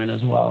federal government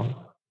as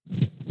well?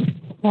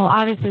 Well,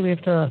 obviously we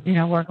have to,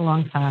 work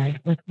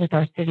alongside with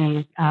our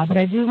cities, but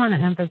I do want to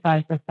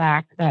emphasize the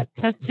fact that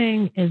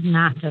testing is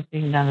not just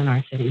being done in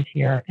our cities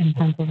here in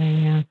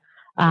Pennsylvania.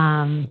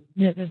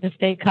 The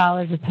State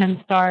College, the Penn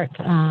Start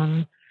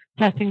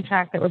testing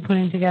track that we're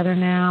putting together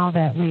now,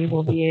 that we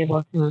will be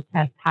able to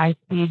test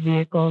high-speed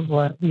vehicles.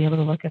 We'll be able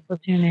to look at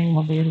platooning.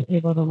 We'll be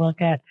able to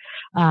look at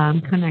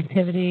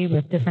connectivity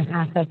with different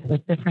assets,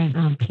 with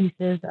different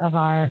pieces of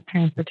our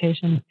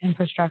transportation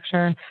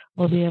infrastructure.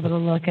 We'll be able to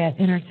look at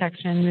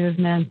intersection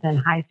movements and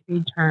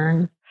high-speed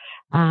turns.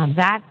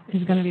 That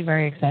is going to be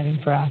very exciting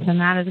for us, and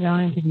that is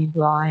going to be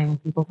drawing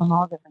people from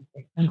all different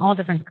states and all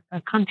different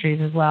countries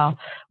as well.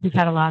 We've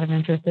had a lot of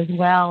interest, as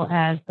well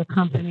as the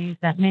companies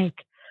that make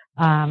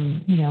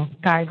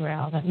guide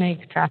rail, that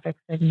make traffic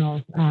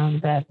signals,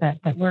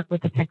 that work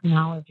with the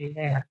technology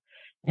there.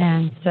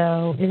 And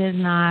so it is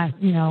not,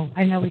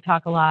 I know we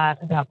talk a lot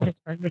about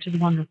Pittsburgh, which is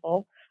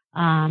wonderful,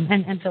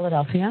 and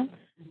Philadelphia,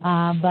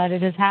 but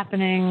it is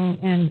happening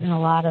in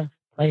a lot of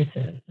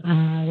places.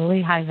 The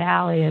Lehigh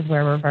Valley is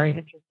where we're very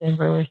interested,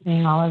 where we're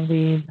seeing all of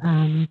these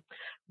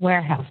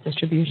warehouse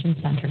distribution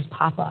centers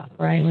pop up,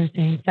 right? We're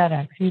seeing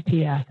FedEx,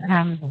 UPS,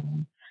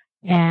 Amazon.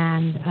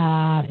 And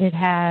it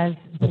has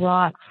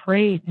brought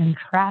freight and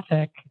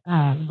traffic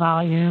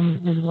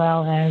volume, as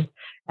well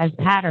has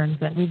patterns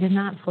that we did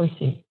not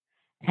foresee.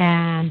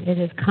 And it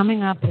is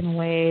coming up in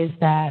ways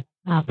that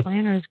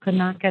planners could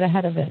not get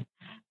ahead of it.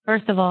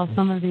 First of all,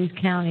 some of these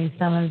counties,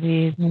 some of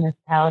these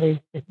municipalities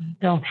that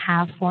don't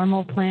have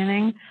formal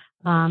planning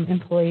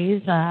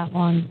employees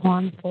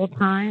on full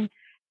time,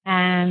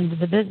 and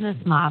the business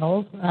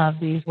models of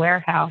these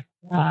warehouse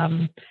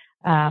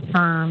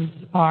firms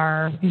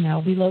are,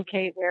 we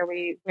locate where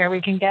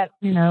we can get,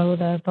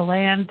 the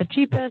land the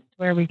cheapest,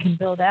 where we can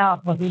build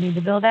out what we need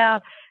to build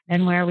out,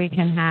 and where we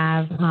can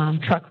have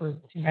truck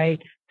routes, right?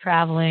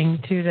 Traveling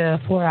 2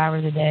 to 4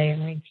 hours a day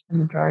and reach the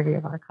majority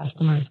of our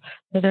customers.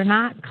 So they're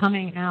not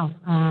coming out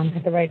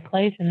at the right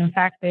place. And in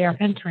fact, they are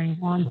entering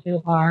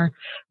onto our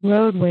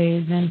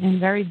roadways in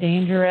very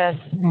dangerous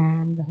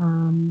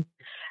and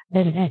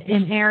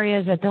in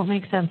areas that don't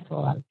make sense to a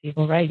lot of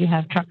people, right? You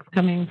have trucks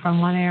coming from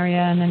one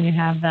area, and then you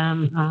have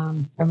them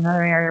from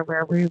another area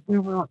where we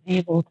weren't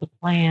able to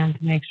plan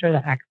to make sure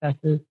the access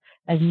is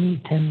as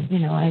neat and,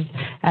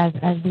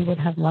 as we would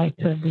have liked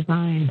to have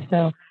designed.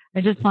 So I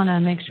just want to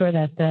make sure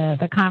that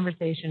the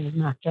conversation is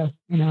not just,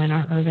 in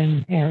our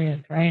urban areas,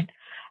 right?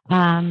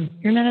 And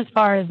then as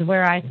far as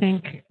where I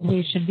think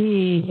we should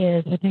be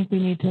is I think we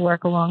need to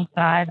work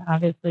alongside,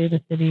 obviously,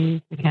 the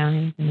cities, the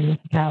counties, the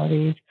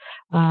municipalities,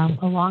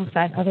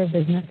 alongside other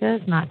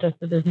businesses, not just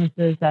the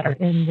businesses that are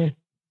in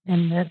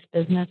this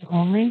business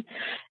only.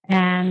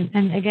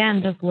 And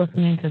again, just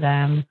listening to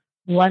them.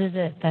 What is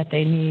it that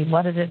they need?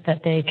 What is it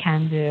that they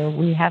can do?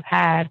 We have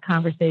had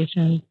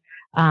conversations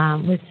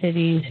with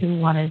cities who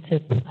wanted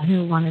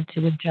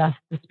to adjust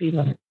the speed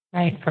limit,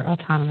 right, for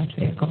autonomous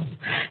vehicles.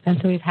 And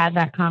so we've had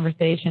that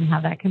conversation, how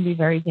that can be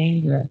very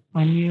dangerous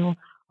when you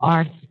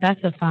are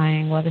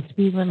specifying what a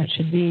speed limit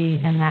should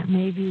be, and that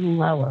may be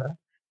lower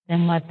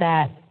than what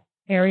that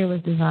area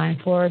was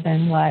designed for,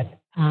 than what,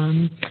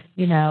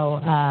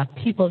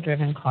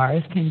 people-driven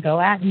cars can go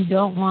at. You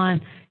don't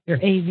want your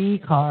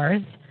AV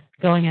cars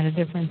going at a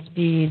different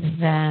speed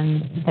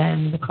than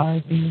the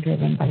cars being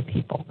driven by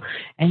people.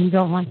 And you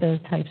don't want those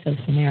types of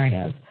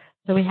scenarios.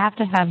 So we have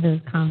to have those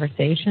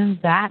conversations.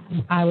 That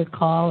I would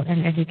call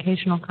an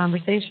educational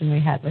conversation we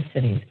had with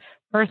cities.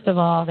 First of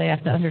all, they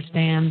have to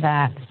understand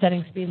that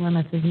setting speed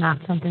limits is not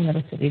something that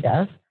a city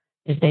does.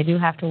 They do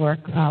have to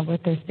work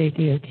with their state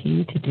DOT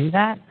to do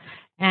that.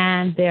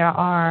 And there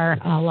are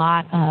a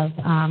lot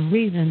of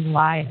reasons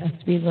why a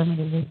speed limit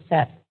is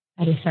set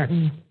at a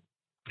certain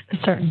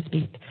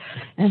speed.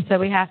 And so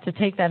we have to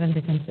take that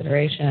into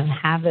consideration and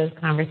have those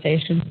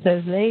conversations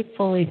so they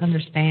fully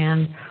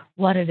understand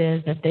what it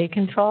is that they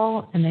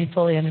control, and they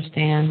fully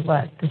understand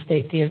what the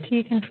state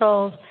DOT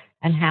controls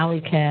and how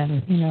we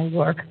can,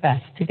 work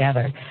best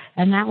together.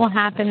 And that will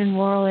happen in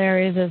rural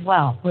areas as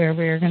well, where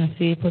we're going to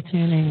see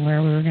platooning,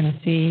 where we're going to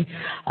see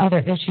other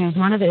issues.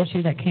 One of the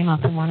issues that came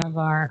up in one of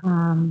our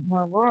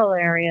more rural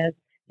areas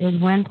is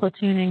when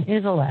platooning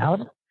is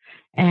allowed,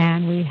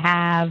 and we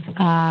have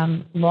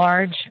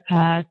large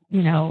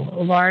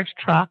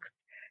trucks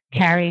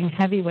carrying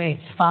heavy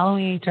weights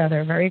following each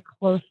other very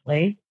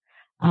closely.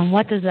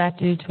 What does that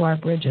do to our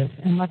bridges?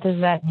 And what does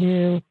that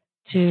do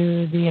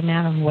to the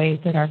amount of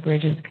weight that our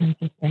bridges can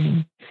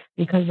sustain?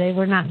 Because they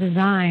were not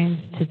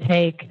designed to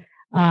take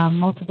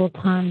multiple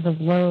tons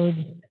of loads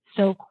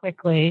so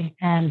quickly,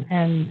 and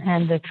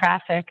the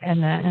traffic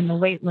and the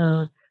weight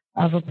load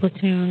of a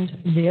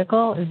platooned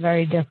vehicle is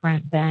very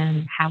different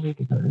than how we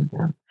design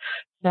them.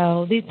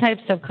 So these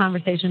types of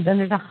conversations, and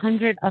there's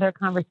 100 other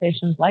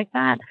conversations like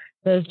that.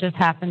 Those just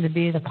happen to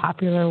be the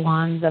popular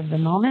ones of the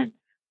moment.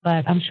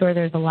 But I'm sure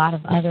there's a lot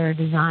of other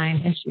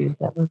design issues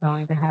that we're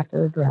going to have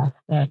to address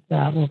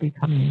that will be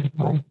coming into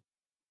play.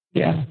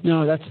 Yeah,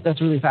 no, that's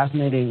really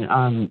fascinating.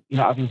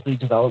 Obviously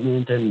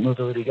development and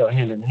mobility go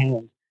hand in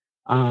hand.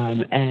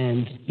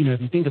 And if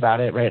you think about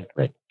it, right,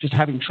 just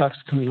having trucks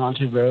coming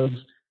onto roads,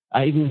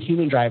 even with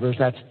human drivers,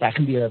 that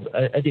can be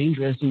a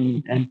dangerous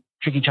and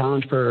tricky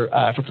challenge for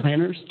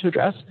planners to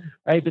address,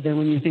 right? But then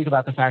when you think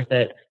about the fact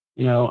that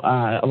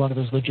a lot of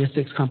those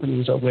logistics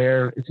companies are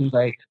where it seems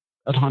like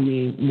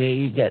autonomy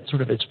may get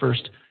sort of its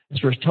first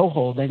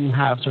toehold, then you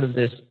have sort of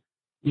this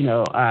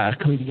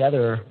coming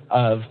together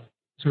of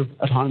sort of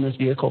autonomous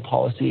vehicle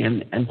policy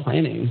and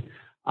planning,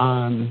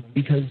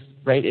 because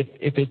right,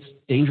 if it's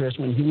dangerous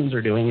when humans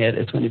are doing it,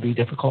 it's going to be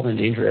difficult and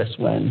dangerous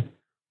when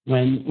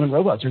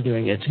robots are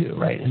doing it too,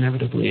 right?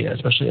 Inevitably,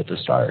 especially at the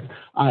start.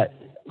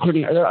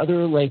 Courtney, are there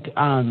other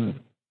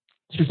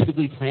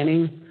specifically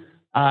planning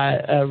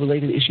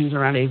related issues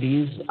around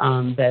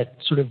AVs that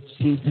sort of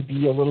seems to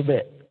be a little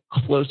bit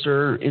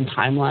closer in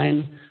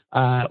timeline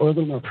or a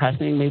little more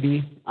pressing,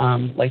 maybe,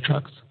 like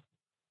trucks?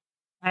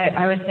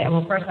 I would say,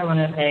 well, first I want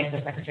to thank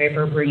the Secretary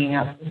for bringing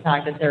up the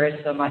fact that there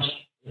is so much,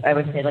 I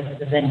would say, like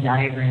the Venn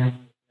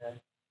diagram,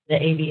 the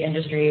AV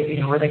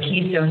industry. We're the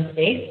Keystone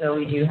State, so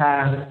we do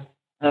have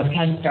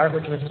Penn Start,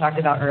 which was talked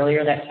about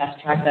earlier, that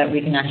test track that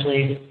we can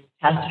actually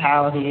test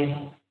how these,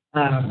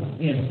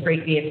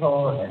 freight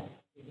vehicle,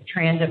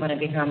 transit when it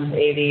becomes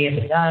AV,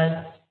 if it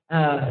does,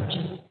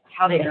 just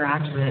how they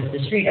interact with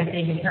the street. I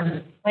think in terms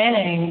of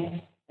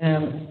planning,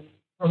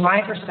 from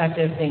my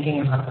perspective,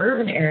 thinking about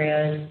urban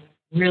areas,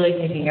 really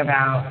thinking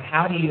about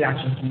how do you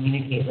actually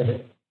communicate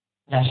with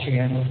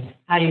pedestrians?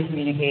 How do you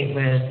communicate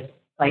with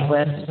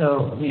cyclists?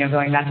 So,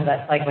 going back to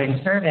that cycling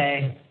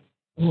survey,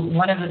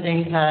 one of the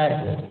things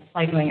that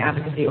cycling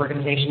advocacy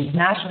organizations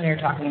nationally are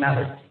talking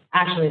about is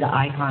actually the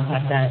eye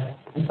contact that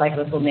a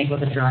cyclist will make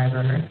with a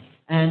driver.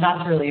 And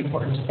that's really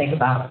important to think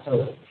about.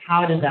 So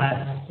how does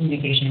that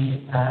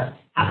communication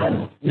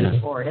happen moving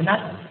forward? And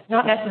that's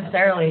not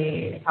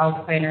necessarily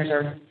how planners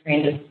are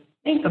trained to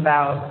think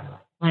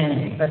about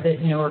planning, but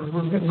that, we're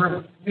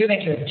moving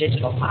to a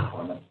digital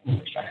platform of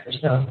infrastructure.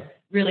 So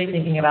really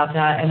thinking about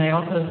that. And I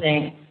also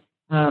think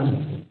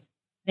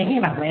thinking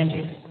about land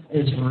use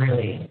is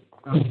really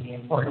going to be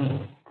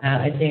important.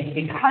 I think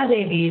because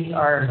AVs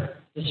are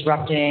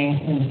disrupting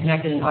and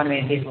connected and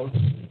automated vehicles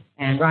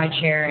and ride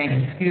sharing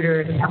and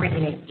scooters and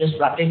everything is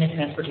disrupting the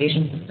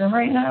transportation system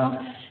right now,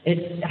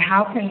 it's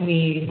how can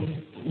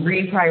we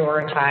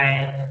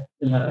reprioritize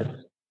the modes?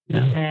 Yeah.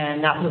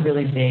 And that's a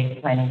really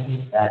big planning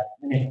piece that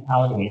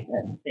municipalities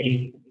and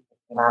cities can be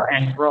thinking about,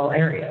 and rural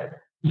areas.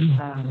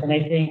 Mm-hmm. And I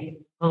think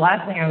the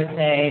last thing I would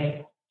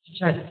say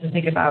to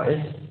think about is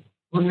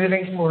we're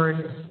moving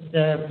towards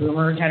the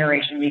boomer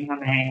generation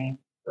becoming,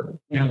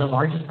 the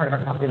largest part of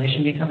our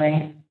population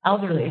becoming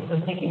elderly.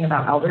 So thinking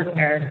about elder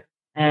care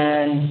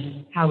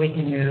and how we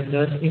can move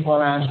those people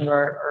around who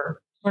are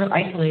sort of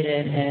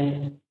isolated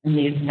in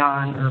these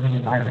non-urban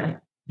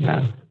environments.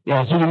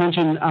 Yeah. So you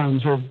mentioned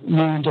sort of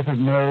many different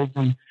modes,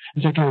 and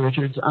Secretary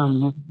Richards,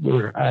 you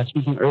were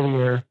speaking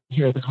earlier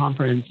here at the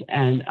conference,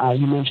 and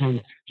you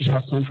mentioned just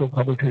how central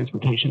public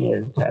transportation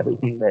is to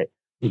everything that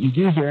you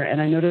do here.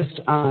 And I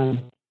noticed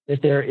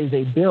that there is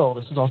a bill.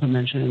 This was also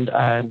mentioned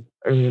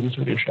earlier in the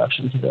sort of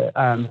introduction to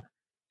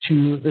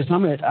the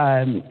summit,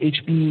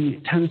 HB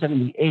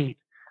 1078.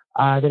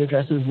 That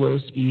addresses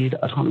low-speed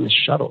autonomous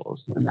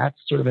shuttles, and that's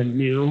sort of a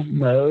new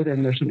mode,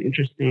 and there's some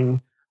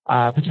interesting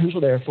potential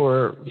there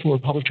for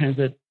public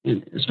transit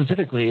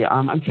specifically.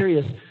 I'm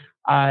curious,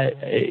 what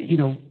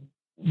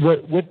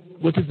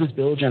does this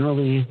bill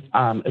generally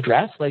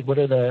address? Like,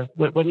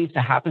 what needs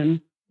to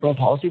happen from a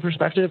policy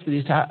perspective for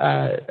these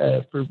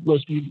for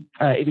low-speed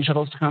AV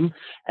shuttles to come,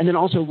 and then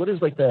also what is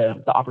like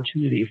the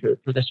opportunity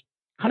for this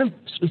kind of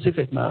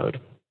specific mode?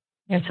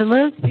 Yeah, so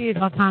low-speed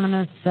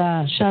autonomous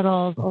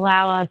shuttles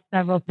allow us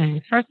several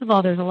things. First of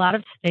all, there's a lot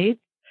of states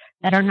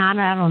that are not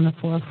out on the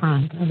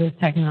forefront of this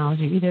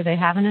technology. Either they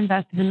haven't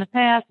invested in the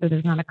past, or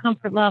there's not a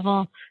comfort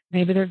level.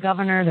 Maybe their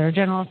governor, their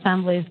general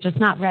assembly is just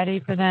not ready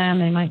for them.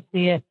 They might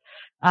see it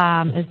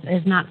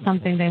as not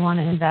something they want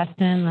to invest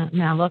in.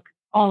 Now, look,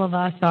 all of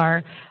us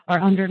are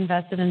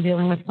underinvested in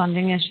dealing with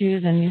funding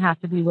issues, and you have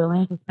to be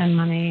willing to spend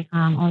money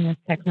on this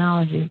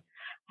technology.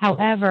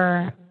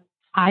 However,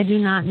 I do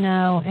not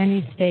know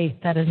any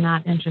state that is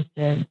not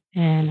interested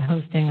in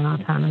hosting an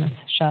autonomous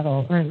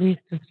shuttle, or at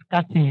least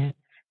discussing it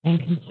and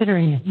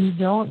considering it. You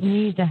don't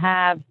need to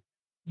have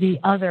the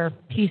other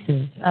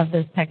pieces of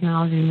this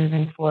technology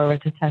moving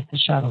forward to test the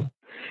shuttle.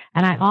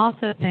 And I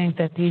also think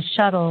that these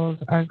shuttles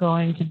are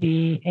going to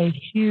be a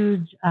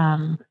huge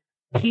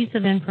piece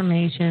of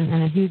information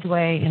and a huge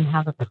way in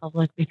how the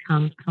public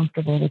becomes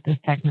comfortable with this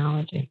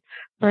technology.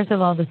 First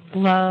of all, the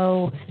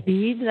slow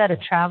speed that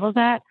it travels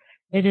at,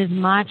 it is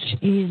much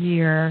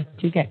easier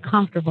to get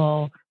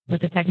comfortable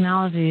with the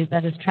technology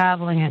that is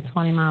traveling at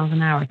 20 miles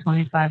an hour,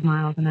 25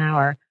 miles an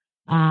hour,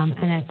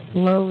 and it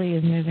slowly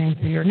is moving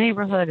through your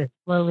neighborhood. It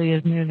slowly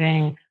is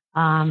moving.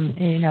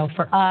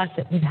 For us,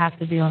 it would have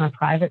to be on a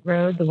private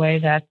road the way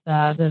that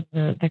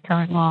the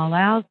current law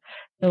allows.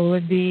 So it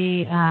would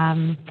be,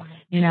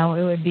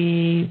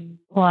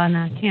 on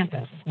a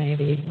campus,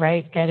 maybe,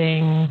 right?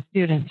 Getting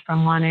students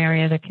from one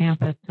area of the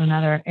campus to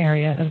another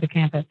area of the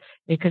campus.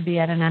 It could be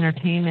at an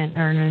entertainment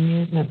or an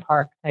amusement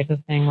park type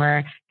of thing where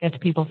it gets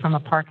people from a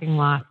parking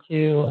lot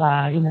to,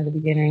 the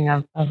beginning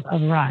of a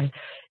ride.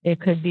 It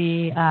could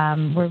be,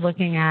 we're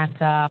looking at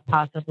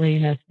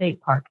possibly,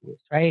 state park use,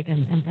 right?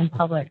 And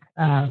public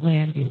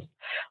land use.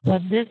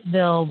 What this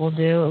bill will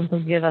do, it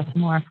will give us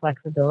more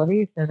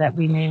flexibility so that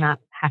we may not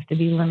have to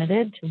be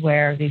limited to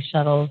where these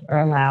shuttles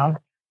are allowed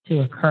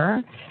to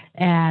occur.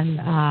 And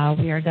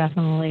we are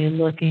definitely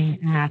looking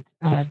at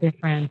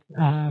different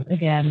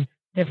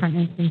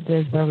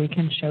instances where we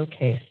can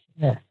showcase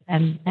this.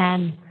 And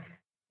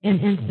in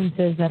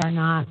instances that are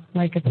not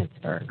like a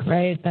Pittsburgh,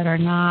 right, that are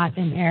not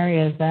in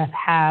areas that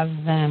have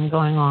them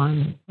going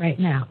on right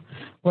now.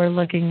 We're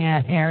looking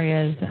at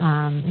areas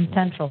in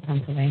central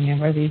Pennsylvania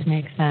where these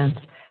make sense.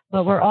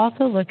 But we're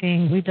also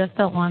looking, we just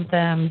don't want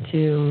them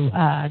to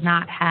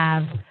not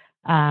have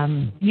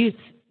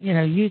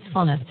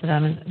usefulness to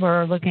them. And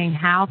we're looking,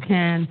 how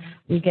can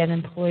we get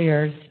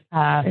employees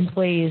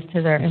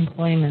to their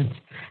employment?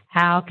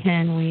 How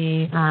can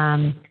we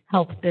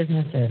help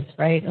businesses,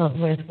 right,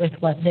 with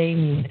what they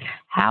need?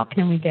 How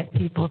can we get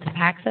people to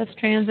access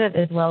transit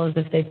as well as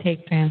if they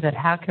take transit,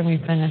 how can we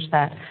finish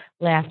that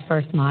last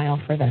first mile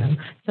for them?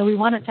 So we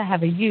want it to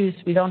have a use.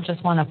 We don't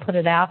just want to put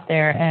it out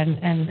there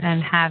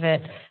and have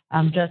it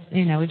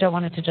We don't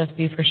want it to just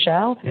be for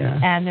show. Yeah.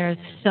 And there's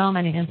so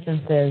many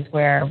instances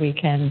where we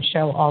can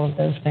show all of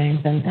those things,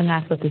 and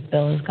that's what this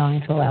bill is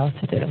going to allow us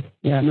to do.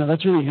 Yeah, no,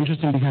 that's really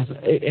interesting because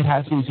it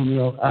has seemed to me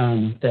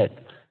that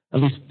at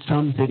least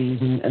some cities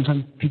and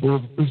some people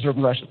who sort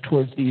of rush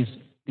towards these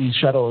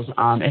shuttles,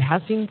 it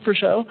has seemed for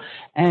show.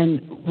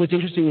 And what's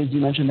interesting is you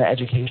mentioned the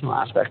educational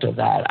aspect of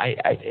that.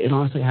 It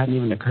honestly hadn't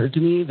even occurred to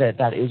me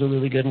that is a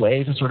really good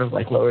way to sort of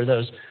like lower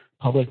those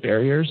public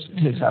barriers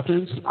to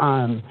acceptance.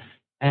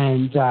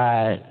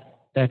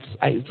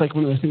 It's like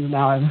one of those things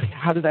now. I'm like,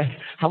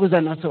 how was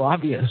that not so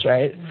obvious,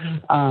 right?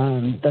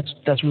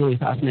 That's really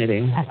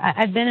fascinating.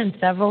 I've been in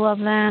several of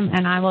them,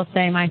 and I will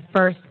say my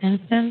first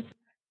instance,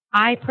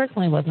 I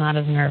personally was not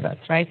as nervous,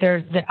 right?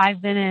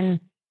 I've been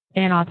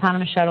in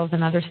autonomous shuttles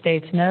in other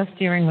states, no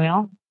steering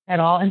wheel at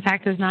all. In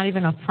fact, there's not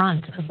even a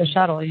front of the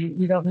shuttle.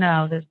 You don't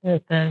know.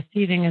 The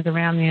seating is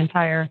around the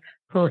entire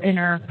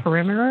inner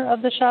perimeter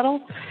of the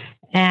shuttle.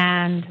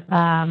 And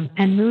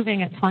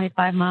moving at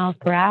 25 miles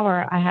per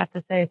hour, I have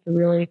to say it's a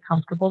really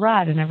comfortable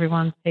ride, and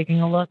everyone's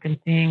taking a look and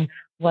seeing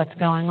what's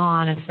going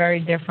on. It's very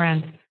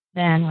different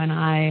than when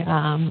I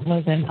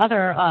was in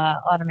other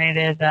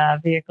automated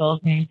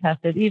vehicles being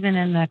tested, even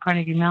in the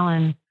Carnegie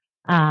Mellon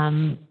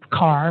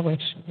car,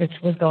 which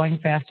was going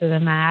faster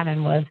than that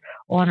and was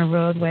on a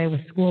roadway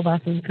with school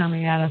buses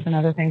coming at us and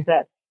other things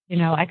that,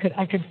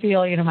 I could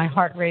feel, my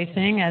heart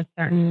racing as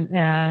certain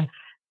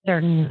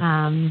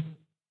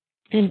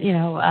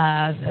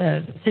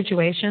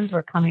situations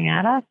were coming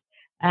at us.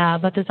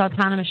 But this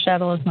autonomous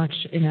shuttle is much,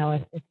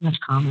 it's much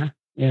calmer.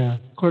 Yeah.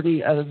 Courtney,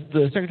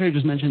 the Secretary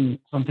just mentioned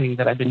something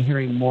that I've been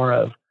hearing more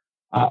of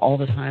all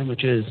the time,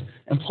 which is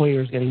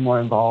employers getting more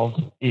involved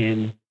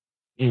in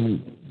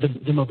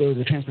the mobility,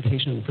 the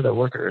transportation for their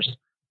workers.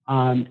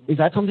 Is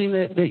that something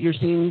that you're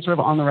seeing sort of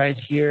on the rise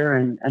here,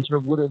 and sort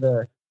of what are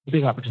the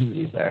big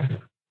opportunities there?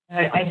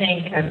 I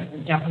think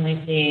I'm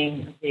definitely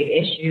seeing a big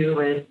issue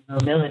with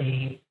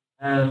mobility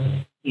of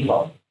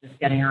people just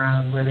getting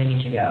around where they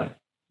need to go.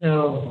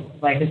 So,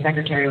 like the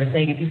Secretary was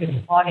saying, if you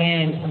could plug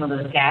in some of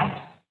those gaps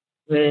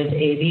with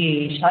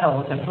AV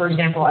shuttles. So, for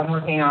example, I'm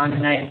working on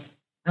a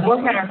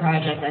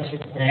project, I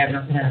should say. I'm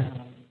not going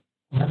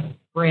to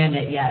brand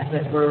it yet,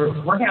 but we're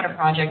working on a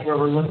project where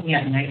we're looking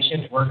at night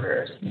shift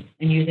workers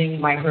and using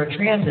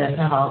microtransit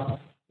to help,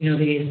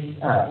 these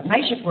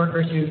night shift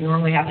workers who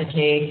normally have to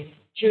take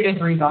 2 to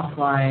 3 bus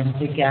lines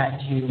to get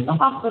to the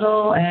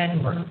hospital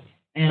and work.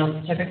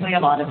 And typically a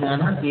lot of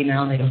them are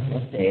female and they don't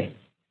feel safe.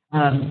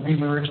 And we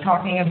were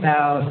talking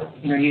about,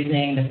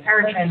 using the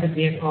paratransit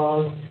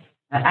vehicles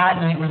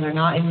at night when they're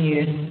not in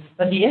use.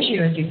 But the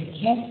issue is you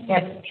can't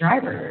get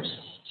drivers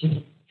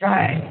to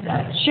drive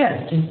that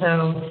shift. And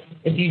so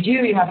if you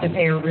do, you have to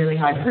pay a really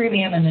high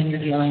premium, and then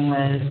you're dealing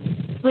with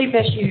sleep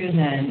issues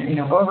and,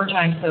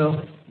 overtime.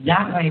 So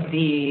that might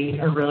be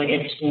a really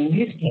interesting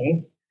use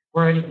case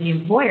where the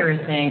employer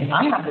is saying,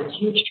 I have this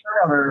huge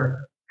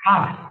turnover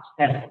cost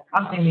that's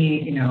costing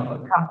me,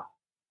 cost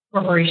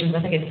corporations,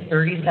 I think it's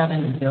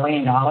 $37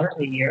 billion a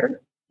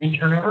year in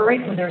turnover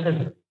rate. So there's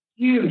a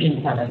huge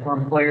incentive for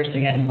employers to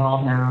get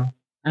involved now.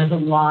 There's a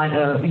lot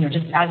of,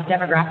 just as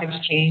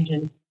demographics change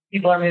and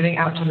people are moving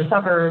out to the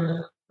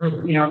suburbs, or,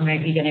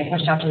 might be getting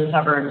pushed out to the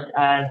suburbs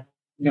as,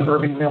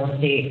 urban real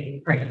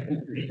estate price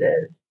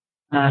increases.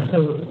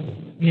 So,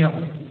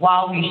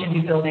 while we should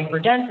be building for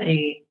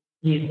density,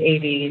 these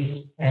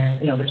AVs,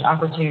 and, there's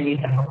opportunities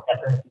to help get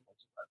those people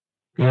to work.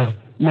 Yeah.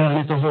 No,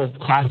 there's a whole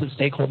class of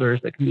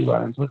stakeholders that can be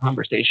brought into the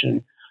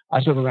conversation,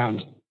 sort of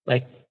around,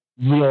 like,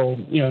 real,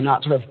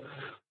 not sort of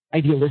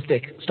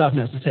idealistic stuff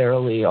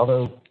necessarily,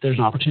 although there's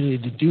an opportunity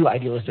to do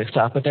idealistic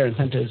stuff, but their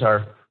incentives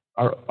are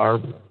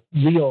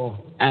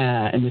real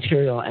and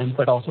material,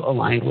 but also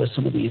aligned with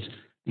some of these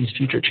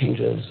future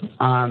changes.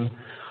 So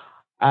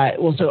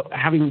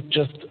having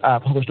just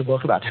published a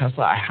book about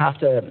Tesla, I have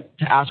to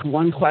ask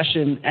one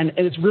question, and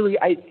it's really,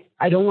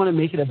 I don't want to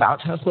make it about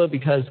Tesla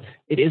because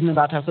it isn't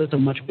about Tesla. It's a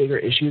much bigger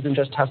issue than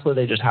just Tesla.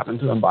 They just happen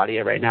to embody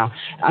it right now.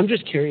 I'm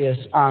just curious.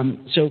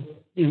 So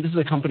this is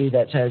a company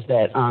that says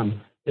that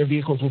their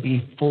vehicles will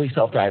be fully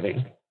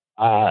self-driving.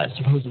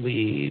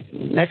 Supposedly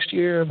next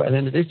year, by the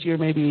end of this year,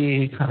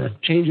 maybe kind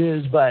of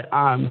changes. But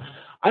I'm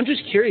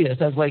just curious,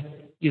 as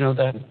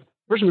the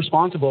person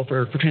responsible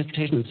for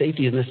transportation and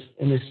safety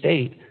in this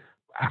state,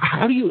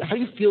 how do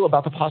you feel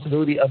about the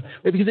possibility of,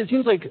 because it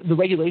seems like the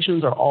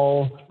regulations are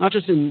all, not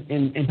just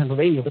in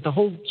Pennsylvania, but the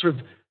whole sort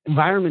of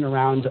environment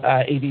around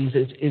AVs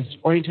is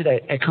oriented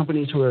at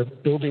companies who are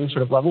building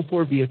sort of level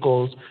 4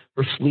 vehicles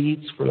for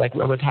fleets, for like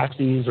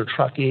robotaxis or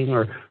trucking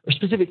or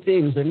specific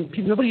things. And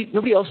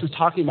nobody else is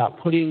talking about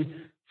putting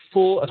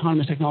full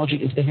autonomous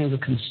technology into the hands of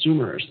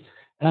consumers.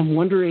 And I'm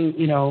wondering,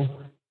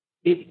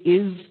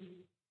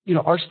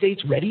 are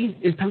states ready?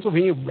 Is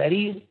Pennsylvania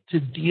ready to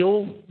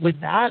deal with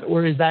that?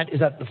 Or is that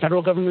the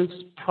federal government's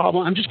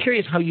problem? I'm just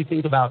curious how you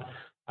think about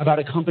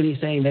a company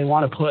saying they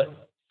want to put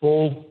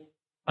full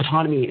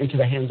autonomy into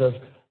the hands of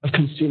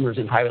consumers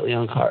in privately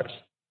owned cars.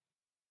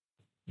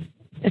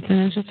 It's an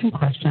interesting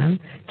question,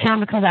 Tom,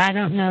 because I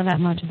don't know that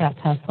much about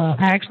Tesla.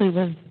 I actually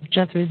was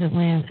just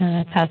recently in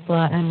a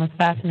Tesla and was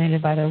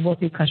fascinated by their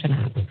whoopee cushion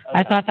app.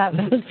 I thought that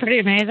was pretty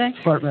amazing.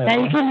 That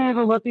you can move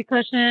a whoopee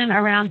cushion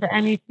around to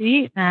any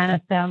seat, and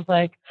it sounds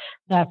like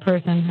that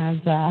person has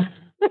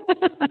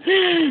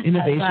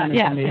innovation.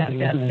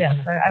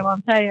 Yeah. So I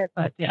won't say it,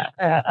 but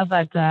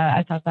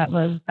I thought that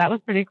was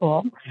pretty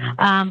cool.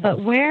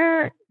 But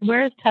where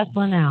is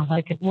Tesla now?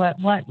 Like, what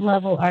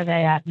level are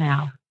they at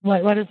now?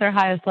 What is their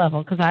highest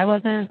level? Because I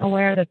wasn't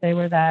aware that they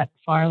were that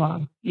far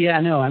along. Yeah,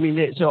 no, I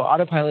mean, so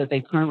autopilot they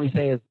currently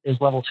say is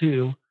level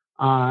 2,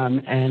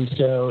 and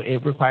so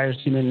it requires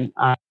human,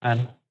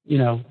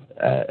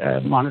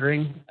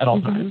 monitoring at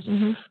all times.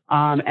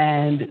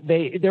 And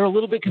they're a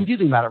little bit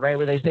confusing about it, right?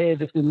 Where they say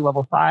it's going to be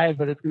level 5,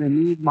 but it's going to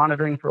need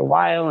monitoring for a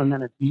while, and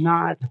then it's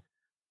not.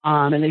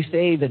 And they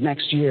say that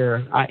next year,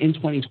 in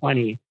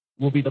 2020,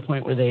 will be the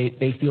point where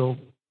they feel.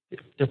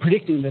 They're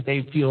predicting that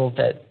they feel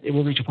that it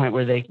will reach a point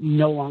where they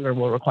no longer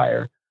will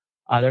require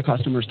their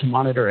customers to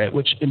monitor it,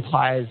 which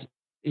implies,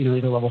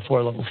 either level 4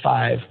 or level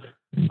 5.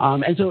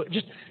 And so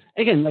just,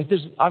 again, like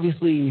there's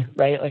obviously,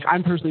 right, like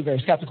I'm personally very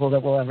skeptical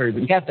that we'll ever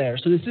even get there.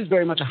 So this is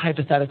very much a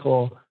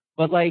hypothetical,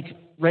 but like,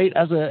 right,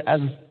 as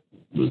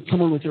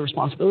someone with your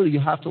responsibility, you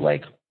have to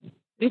like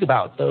think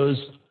about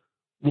those,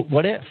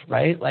 what if,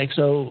 right? Like,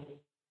 so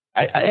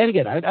and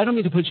again, I don't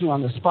mean to put you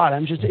on the spot.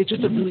 It's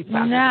just a really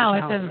fascinating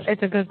challenge.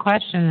 It's a good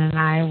question, and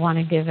I want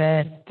to give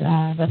it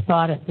the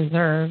thought it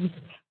deserves.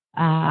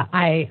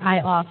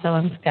 I also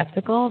am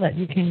skeptical that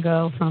you can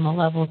go from a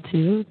level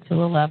 2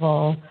 to a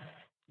level,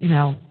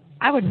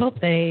 I would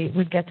hope they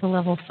would get to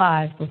level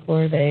 5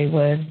 before they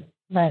would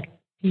let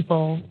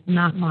people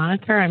not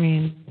monitor. I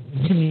mean,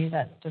 to me,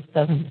 that just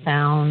doesn't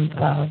sound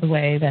the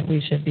way that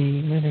we should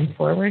be moving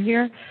forward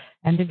here.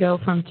 And to go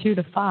from 2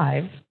 to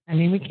 5, I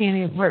mean, we can't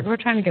even, we're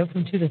trying to go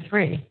from 2 to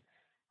 3,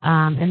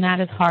 and that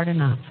is hard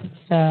enough.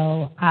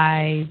 So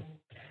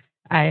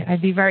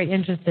I'd be very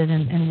interested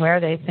in where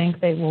they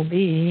think they will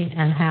be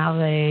and how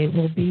they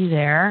will be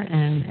there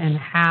and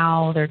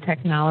how their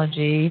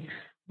technology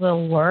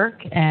will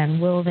work and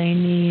will they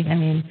need, I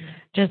mean,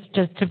 just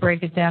to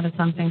break it down to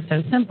something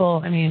so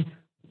simple, I mean,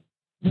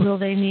 will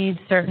they need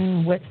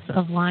certain widths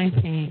of line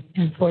paint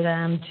and for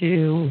them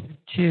to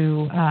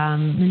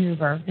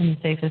maneuver in the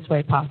safest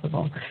way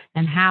possible?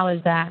 And how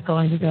is that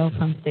going to go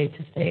from state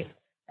to state?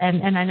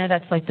 And I know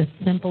that's like the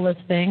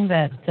simplest thing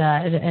that,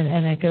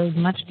 and it goes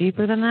much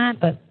deeper than that,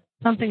 but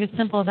something as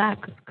simple as that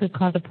could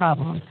cause a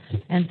problem.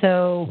 And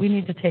so we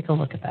need to take a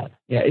look at that.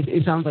 Yeah,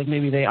 it sounds like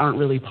maybe they aren't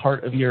really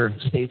part of your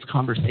state's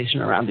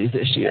conversation around these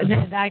issues.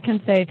 I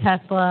can say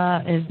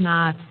Tesla is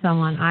not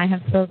someone I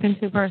have spoken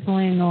to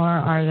personally, nor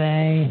are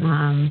they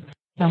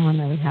someone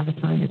that we have a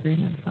signed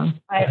agreement from.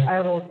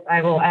 I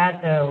will add,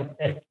 though,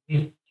 that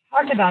we've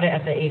talked about it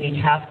at the AV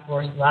task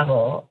force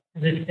level,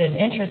 because it's been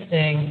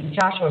interesting.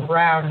 Joshua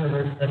Brown, who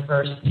was the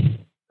first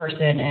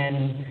person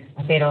in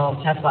a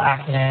fatal Tesla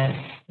accident,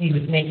 he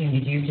was making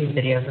these YouTube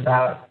videos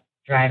about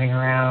driving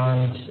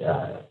around.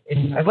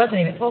 It wasn't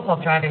even, full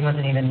self-driving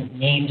wasn't even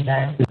named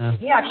then. Yeah.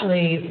 He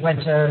actually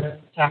went to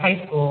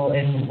high school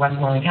in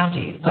Westmoreland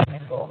County,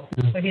 high school.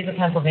 So he's a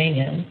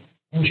Pennsylvanian,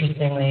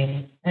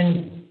 interestingly.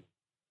 And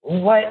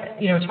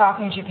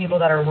talking to people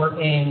that are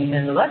working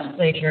in the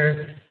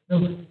legislature,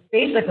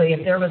 basically,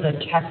 if there was a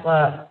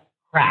Tesla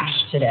crash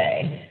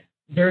today,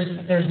 there's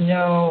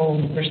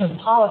no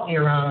policy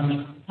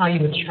around how you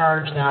would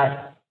charge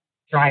that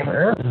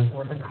driver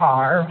or the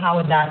car. How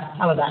would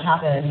that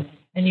happen?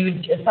 And you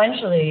would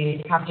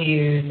essentially have to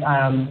use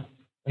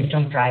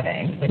drunk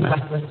driving,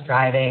 reckless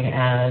driving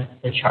as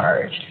the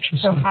charge.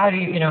 So how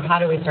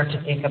do we start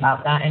to think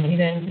about that? And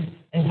even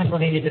in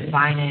Pennsylvania,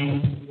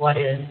 defining what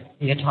is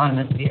the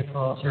autonomous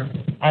vehicle, sort of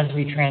as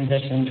we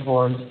transition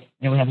towards,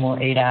 we have more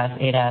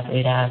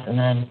ADAS, and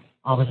then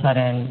all of a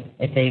sudden,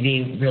 it's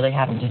AV really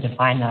having to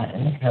define that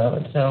in the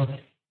code. So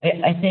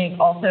I think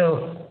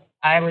also,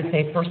 I would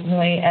say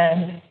personally,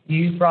 and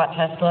you brought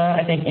Tesla,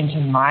 I think,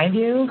 into my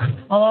view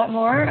a lot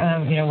more.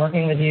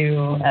 Working with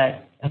you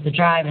at the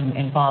Drive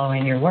and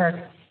following your work,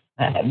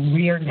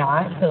 we are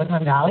not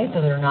Silicon Valley,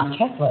 so there are not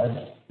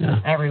Teslas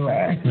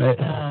everywhere. Right.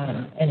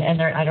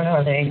 And I don't know,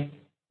 are they?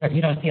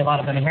 You don't see a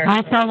lot of them in here.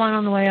 I saw one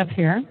on the way up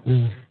here.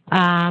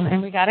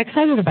 And we got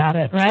excited about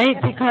it,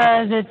 right?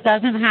 Because it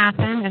doesn't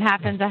happen. It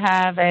happened to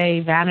have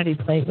a vanity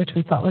plate, which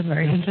we thought was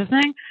very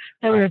interesting.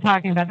 So we were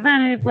talking about the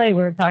vanity plate.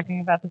 We were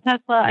talking about the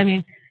Tesla. I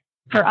mean,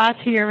 for us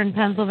here in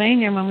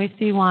Pennsylvania, when we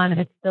see one,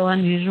 it's still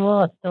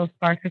unusual. It still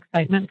sparks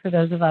excitement for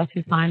those of us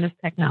who find this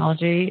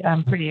technology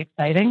pretty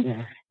exciting.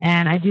 Yeah.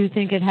 And I do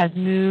think it has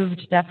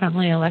moved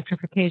definitely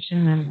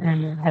electrification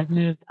and it has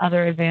moved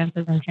other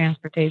advances in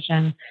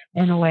transportation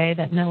in a way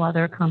that no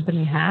other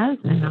company has.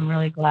 And I'm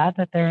really glad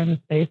that they're in the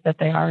space that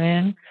they are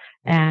in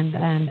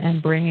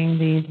and bringing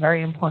these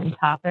very important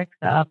topics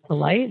up to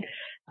light.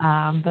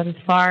 But as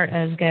far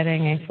as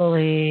getting a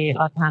fully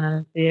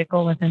autonomous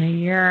vehicle within a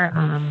year,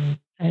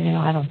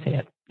 I don't see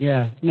it.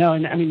 Yeah, no,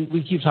 and I mean,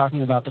 we keep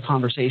talking about the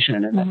conversation,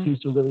 and that seems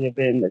to really have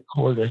been the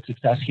core of the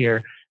success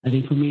here. I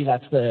think for me,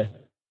 that's the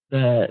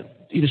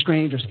either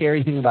strange or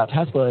scary thing about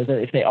Tesla is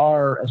that if they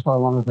are as far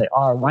along as they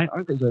are, why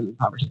aren't they doing the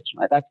conversation?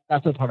 Right?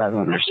 That's the part I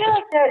don't understand.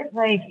 I feel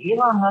like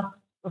Elon Musk's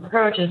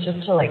approach is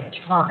just to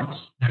taunt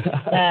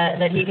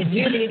that he can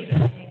do these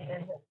things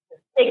and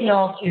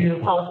signal to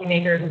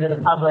policymakers and to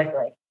the public,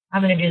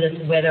 I'm going to do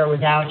this with or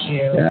without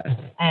you. Yeah.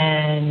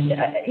 And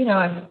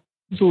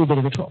it's a little bit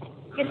of a troll.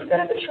 It's a bit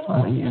of a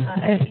troll.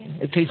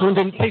 It takes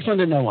one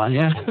to know one.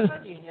 Yeah.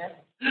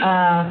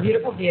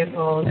 Beautiful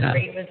vehicles,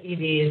 great with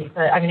EVs,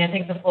 but I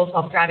think the full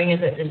self-driving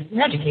is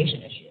an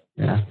education issue.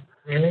 Yeah.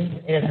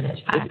 Really? It is an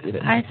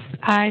education.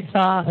 I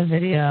saw a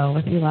video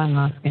with Elon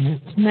Musk in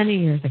it many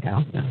years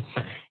ago,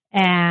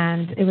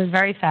 and it was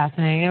very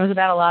fascinating. It was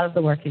about a lot of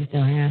the work he's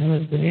doing. And it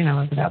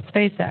was about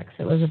SpaceX.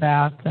 It was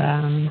about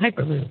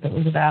Hyperloop. It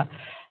was about.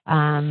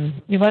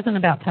 It wasn't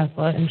about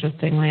Tesla,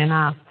 interestingly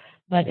enough.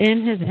 But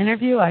in his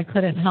interview, I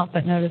couldn't help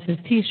but notice his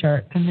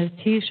T-shirt, and his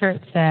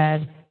T-shirt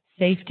said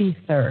 "Safety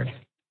Third."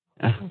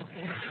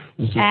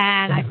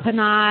 And I could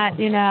not,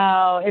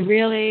 it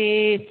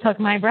really took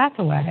my breath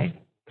away.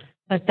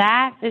 But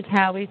that is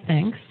how he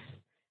thinks,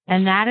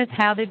 and that is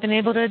how they've been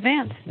able to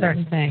advance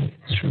certain things.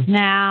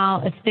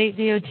 Now, a state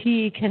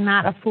DOT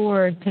cannot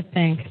afford to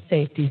think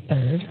safety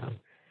third,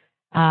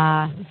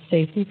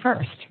 safety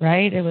first,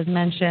 right? It was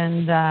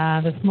mentioned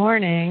this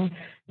morning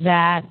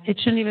that it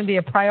shouldn't even be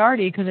a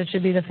priority because it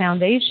should be the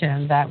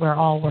foundation that we're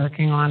all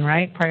working on,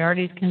 right?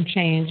 Priorities can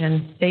change,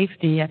 and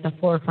safety at the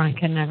forefront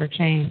can never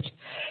change.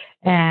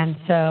 And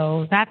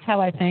so that's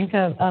how I think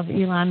of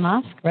Elon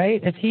Musk,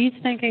 right? If he's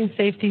thinking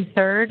safety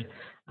third,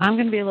 I'm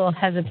going to be a little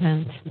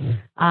hesitant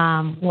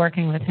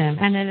working with him.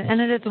 And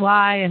it is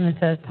why, and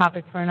it's a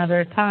topic for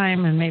another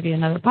time and maybe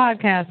another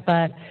podcast,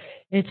 but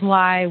it's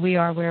why we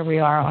are where we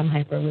are on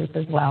Hyperloop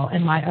as well,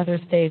 and why other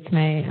states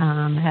may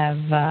have,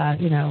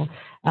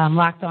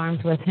 locked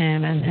arms with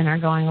him and are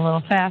going a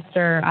little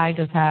faster. I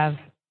just have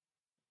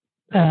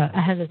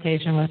a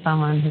hesitation with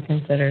someone who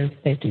considers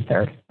safety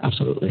third.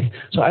 Absolutely.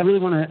 So I really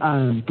want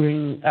to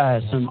bring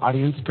some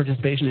audience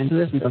participation into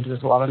this. We don't do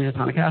this a lot on the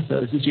Autonocast, so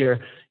this is your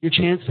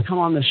chance to come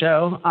on the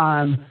show.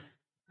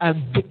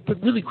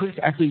 But really quick,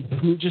 actually,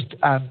 just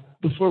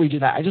before we do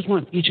that, I just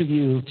want each of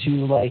you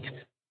to,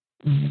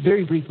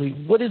 very briefly,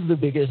 what is the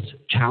biggest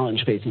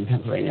challenge facing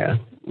Pennsylvania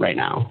right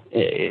now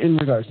in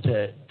regards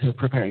to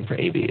preparing for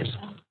AVs?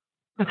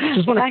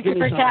 Thank you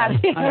for chatting.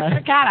 You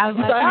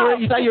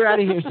thought you were out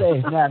of here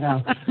safe. Yeah,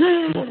 no.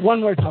 One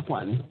more tough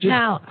one.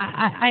 No,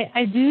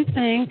 I do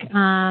think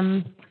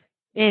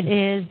it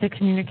is the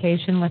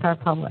communication with our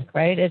public,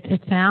 right?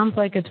 It sounds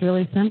like it's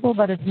really simple,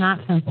 but it's not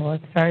simple.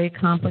 It's very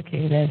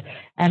complicated.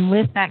 And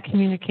with that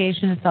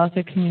communication, it's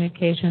also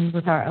communication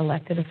with our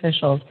elected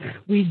officials.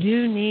 We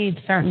do need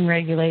certain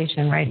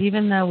regulation, right?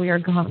 Even though we are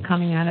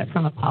coming at it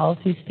from a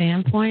policy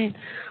standpoint,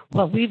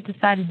 what we've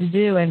decided to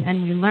do,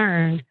 and we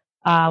learned,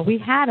 we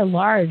had a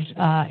large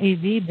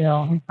AV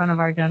bill in front of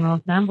our General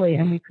Assembly,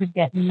 and we could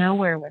get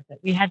nowhere with it.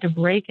 We had to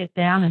break it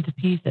down into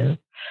pieces.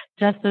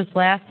 Just this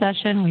last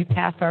session, we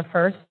passed our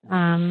first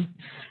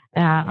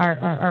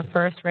our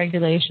first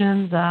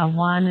regulations.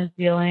 One is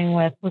dealing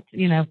with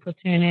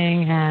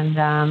platooning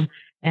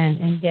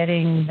and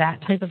getting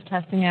that type of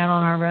testing out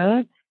on our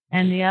roads,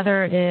 and the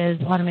other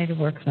is automated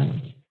work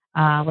zones,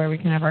 where we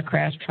can have our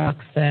crash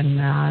trucks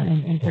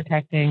and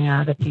protecting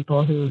the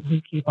people who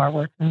keep our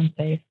work zones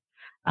safe.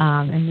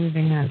 And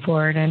moving that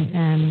forward.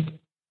 And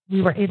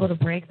we were able to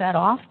break that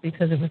off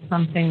because it was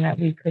something that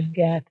we could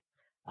get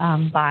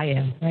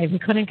buy-in, right? We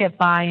couldn't get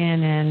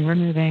buy-in and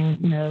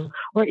removing,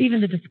 or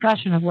even the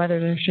discussion of whether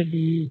there should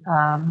be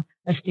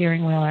a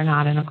steering wheel or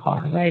not in a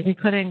car, right? We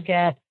couldn't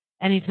get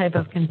any type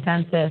of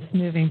consensus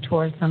moving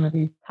towards some of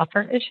these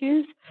tougher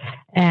issues.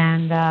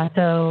 And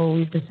so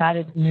we've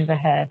decided to move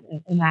ahead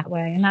in that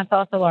way. And that's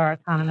also our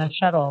autonomous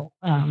shuttle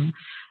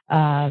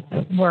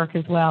work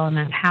as well in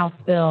that House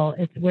bill.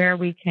 It's where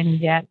we can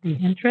get the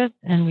interest,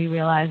 and we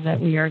realize that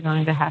we are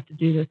going to have to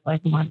do this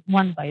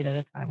one bite at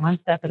a time, one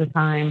step at a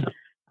time.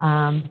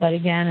 But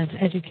again, it's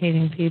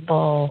educating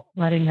people,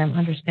 letting them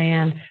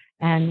understand.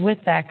 And with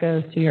that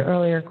goes to your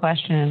earlier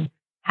question,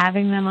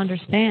 having them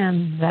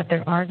understand that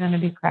there are going to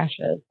be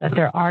crashes, that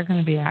there are going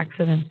to be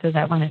accidents, so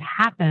that when it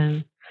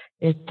happens,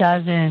 it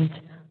doesn't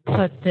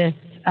put this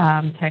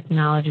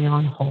technology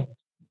on hold,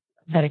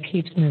 that it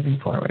keeps moving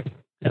forward.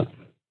 Yep.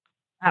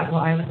 Well,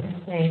 I was going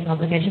to say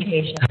public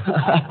education.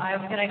 I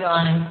was going to go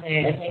on and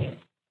say, I think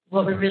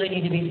what we really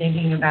need to be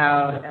thinking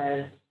about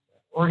as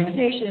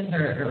organizations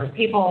or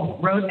people,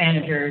 road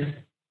managers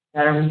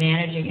that are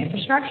managing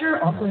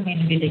infrastructure, also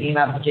need to be thinking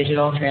about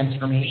digital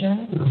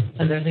transformation.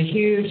 So there's a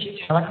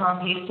huge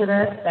telecom piece to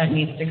this that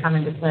needs to come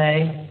into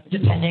play,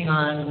 depending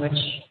on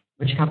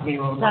which company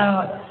will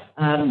go.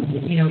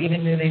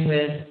 Even moving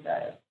with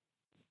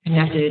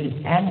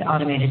connected and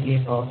automated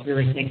vehicles,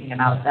 really thinking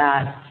about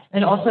that.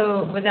 And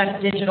also with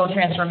that digital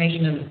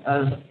transformation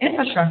of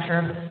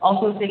infrastructure,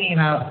 also thinking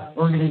about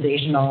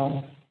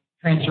organizational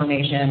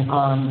transformation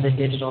on the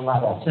digital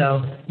level.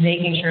 So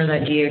making sure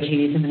that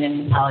DOTs and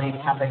municipalities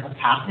have the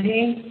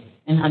capacity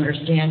and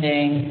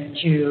understanding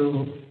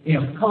to,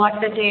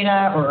 collect the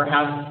data or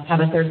have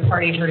a third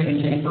party turn it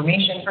into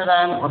information for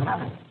them or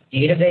have a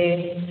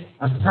database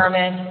of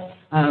permits,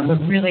 but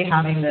really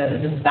having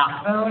the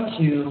backbone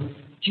to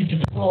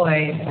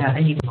deploy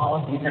any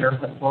policies that are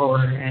put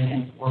forward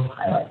and for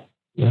pilot.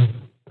 Yeah.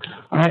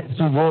 All right,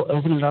 so we'll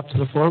open it up to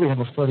the floor. We have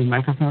a floating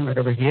microphone right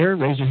over here.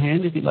 Raise your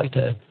hand if you'd like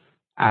to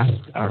ask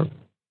our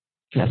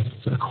guests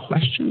a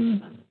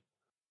question.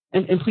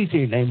 And please say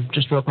your name,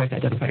 just real quick,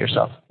 identify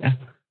yourself. Yeah.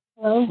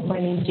 Hello, my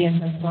name is Jan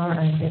Henslar.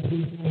 I'm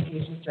Deputy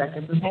Communications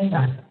Director for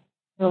PennDOT.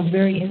 So I'm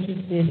very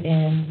interested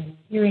in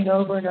hearing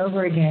over and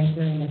over again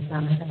during this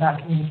summit about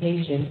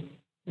communication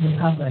to the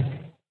public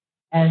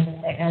as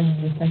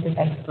respective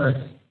experts.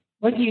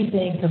 What do you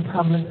think the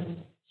public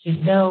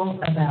should know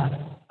about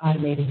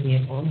automated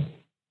vehicles,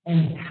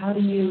 and how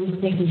do you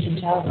think we should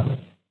tell them?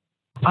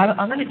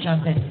 I'm going to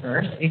jump in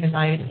first because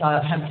I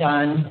have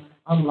done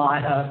a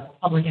lot of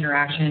public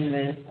interaction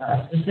with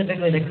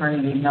specifically the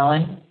Carnegie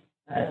Mellon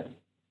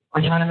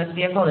autonomous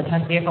vehicle, the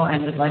test vehicle,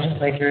 and with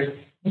legislatures.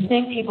 I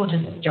think people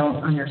just don't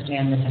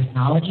understand the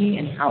technology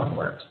and how it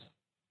works.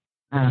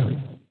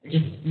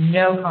 Just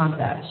no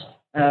concept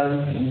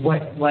of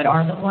what is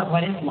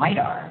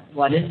LiDAR,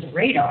 what is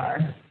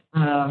radar,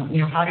 how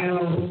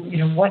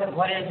do what is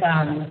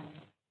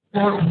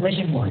forward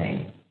collision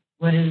warning,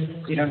 what is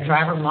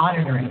driver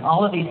monitoring,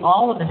 all of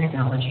the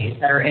technologies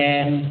that are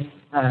in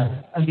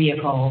a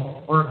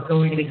vehicle or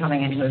going to be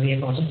coming into a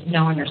vehicle, just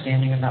no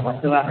understanding of that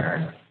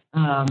whatsoever.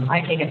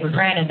 I take it for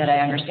granted that I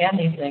understand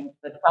these things,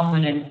 but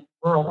someone in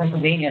rural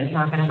Pennsylvania is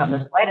not going to have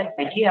the slightest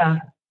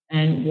idea,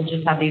 and will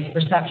just have these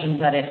perceptions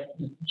that it's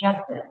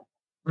congested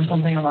or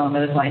something along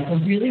those lines. So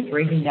really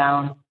breaking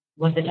down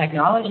what the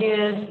technology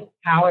is,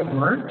 how it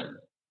works,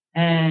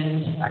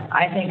 and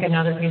I think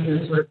another piece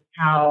is sort of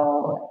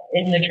how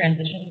in the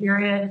transition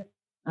period,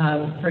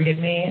 forgive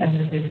me,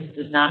 and this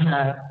does not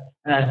have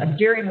a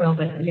steering wheel,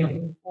 but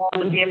for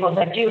the vehicles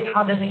that do,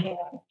 how does it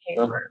take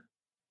over?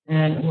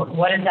 And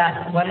what does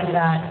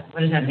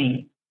that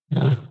mean?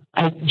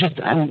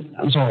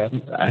 I'm sorry.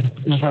 I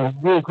just want to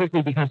really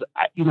quickly because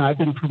I've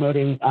been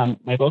promoting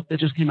my book that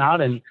just came out,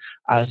 and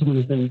someone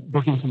has been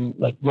booking some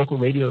local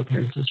radio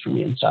appearances for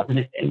me and stuff.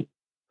 And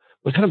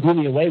what kind of blew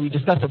me away, we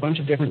discussed a bunch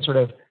of different sort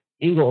of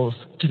angles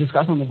to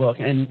discuss on the book,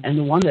 and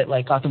the one that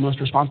got the most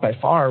response by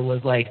far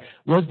was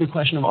the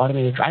question of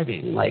automated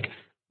driving.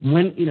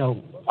 When,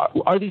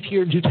 are these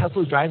here? Do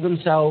Teslas drive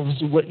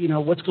themselves?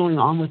 What's going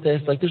on with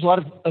this? There's a lot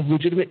of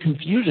legitimate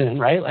confusion,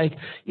 right?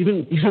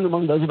 Even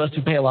among those of us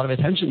who pay a lot of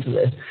attention to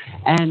this.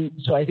 And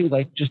so I think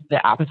just the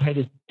appetite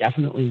is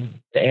definitely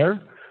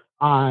there.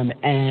 And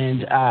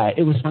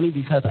it was funny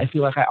because I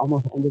feel like I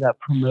almost ended up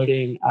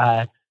promoting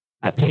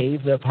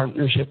PAVE, the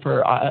Partnership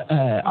for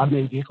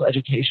Automated Vehicle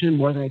Education,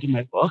 more than I did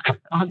my book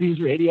on these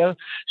radio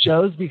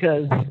shows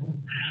because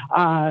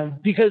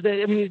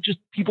it's just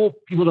people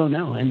don't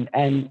know,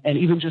 and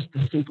even just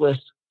the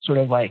simplest sort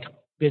of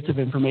bits of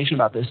information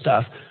about this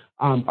stuff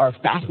are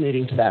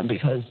fascinating to them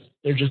because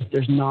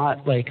there's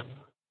not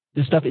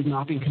this stuff is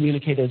not being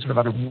communicated sort of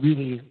on a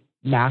really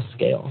mass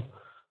scale.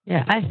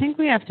 Yeah, I think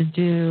we have to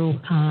do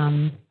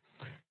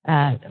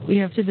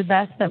the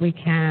best that we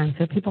can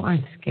so people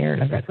aren't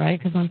scared of it, right?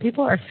 Because when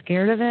people are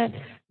scared of it,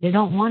 they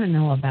don't want to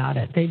know about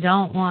it. They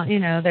don't want,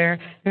 they're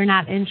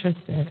not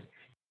interested.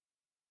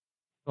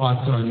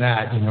 Thoughts on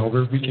that,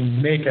 where we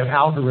can make an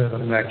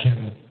algorithm that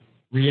can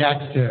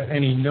react to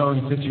any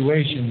known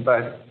situation,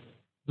 but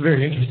it's a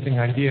very interesting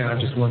idea, and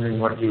I'm just wondering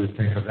what you would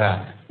think of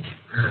that.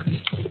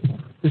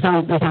 That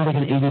sounds like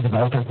an easy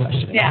developer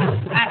question. Yeah,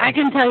 I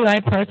can tell you I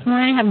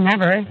personally have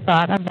never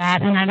thought of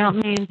that, and I don't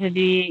mean to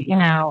be,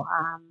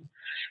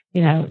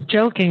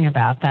 joking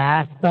about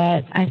that,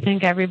 but I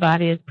think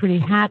everybody is pretty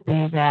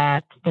happy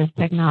that this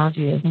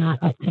technology is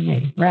not up to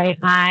me, right?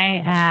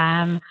 I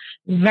am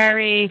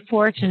very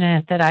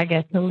fortunate that I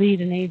get to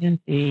lead an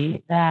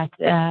agency that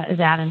is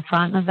out in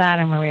front of that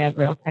and where we have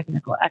real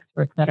technical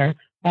experts that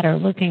are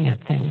looking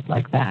at things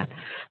like that.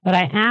 But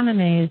I am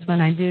amazed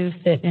when I do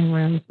sit in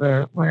rooms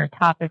where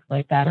topics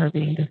like that are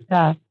being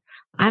discussed.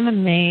 I'm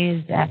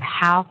amazed at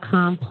how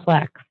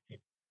complex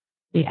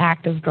the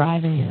act of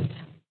driving is.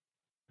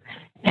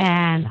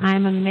 And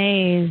I'm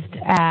amazed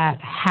at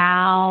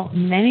how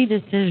many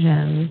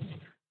decisions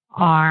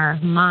our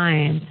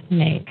minds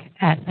make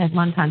at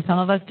one time. Some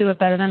of us do it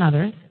better than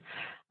others.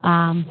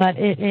 But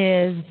it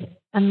is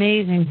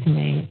amazing to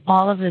me,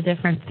 all of the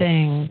different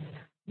things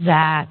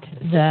that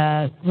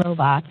the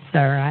robots, or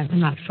I'm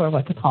not sure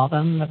what to call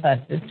them,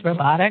 but it's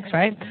robotics,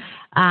 right?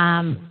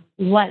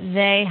 What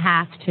they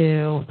have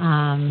to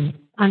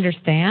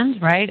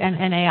understand, right?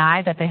 And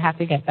AI that they have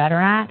to get better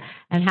at,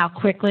 and how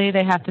quickly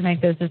they have to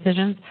make those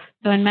decisions.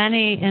 So in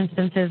many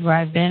instances where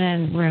I've been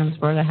in rooms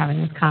where they're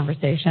having this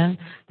conversation,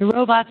 the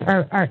robots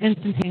are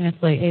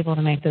instantaneously able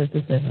to make those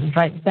decisions,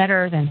 right?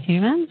 Better than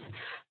humans.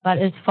 But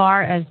as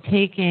far as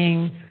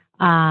taking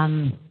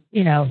an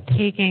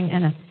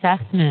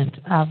assessment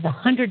of the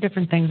 100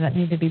 different things that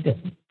need to be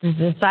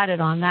decided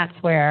on, that's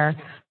where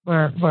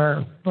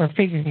we're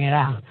figuring it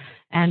out.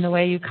 and the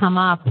way you come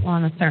up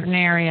on a certain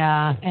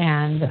area.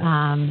 And,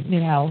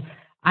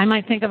 I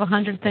might think of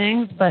 100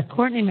 things, but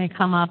Courtney may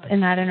come up in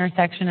that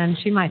intersection and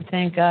she might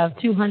think of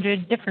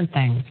 200 different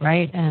things,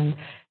 right? And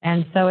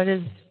so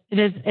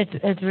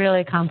it's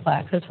really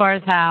complex. As far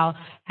as how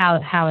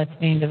it's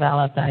being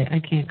developed,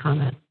 I can't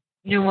comment.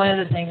 One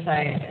of the things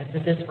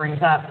that this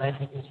brings up that I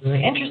think is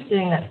really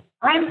interesting that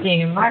I'm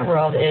seeing in my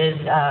world is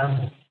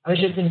I was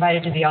just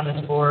invited to be on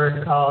this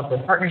board called the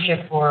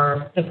Partnership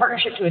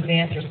to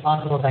Advance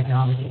Responsible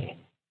Technology.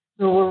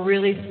 So we're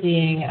really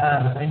seeing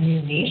a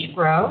new niche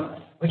grow,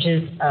 which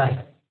is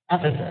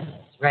ethicists,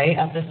 right?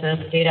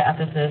 Ethicists, data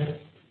ethicists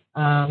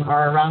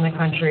are around the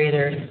country.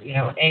 There's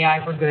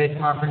AI for Good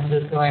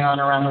conferences going on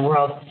around the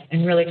world,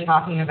 and really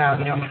talking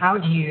about how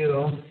do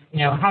you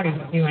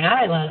and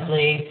I,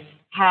 Leslie,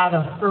 have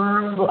a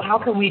firm, how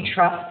can we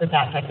trust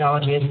that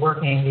technology is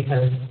working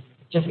because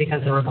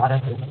the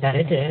roboticist said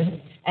it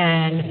did.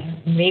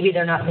 And maybe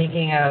they're not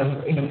thinking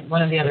of,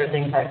 one of the other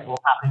things that will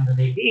happen with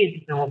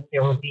AVs,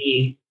 there will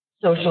be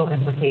social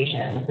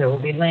implications, there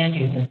will be land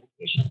use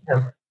implications.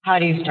 So how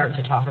do you start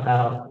to talk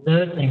about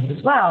those things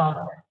as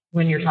well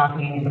when you're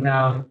talking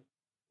about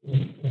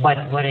what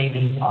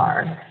AVs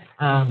are?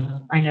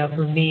 I know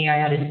for me,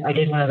 I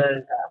did one of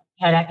those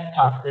TEDx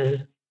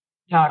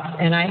talks,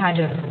 and I had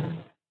to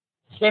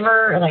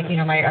simmer,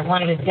 I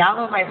wanted to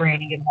download my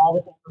brain and get all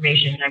this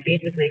information. And I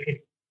basically could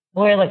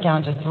boil it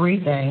down to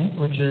three things,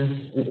 which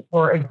is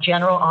for a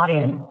general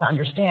audience to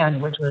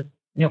understand, which was,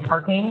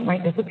 parking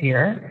might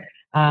disappear.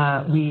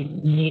 We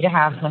need to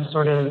have some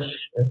sort of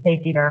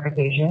safety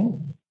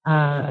verification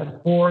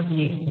for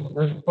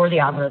the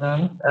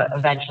algorithms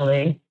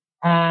eventually.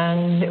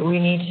 And we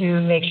need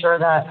to make sure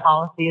that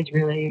policy is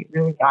really,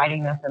 really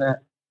guiding us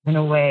in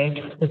a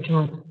way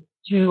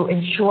to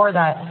ensure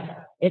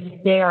that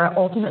they are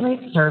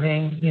ultimately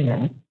serving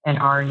humans and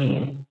our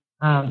needs.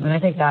 And I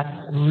think that's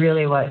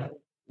really what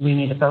we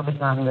need to focus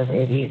on with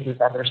AVs, is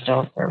that they're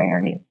still serving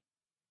our needs.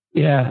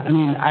 Yeah,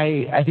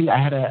 I think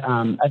I had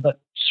I'd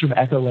sort of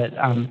echo what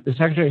the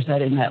secretary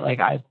said, in that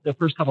the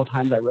first couple of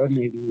times I rode an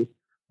AV,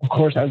 of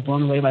course I was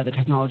blown away by the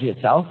technology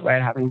itself,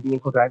 right? Having a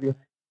vehicle drive you,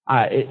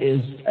 it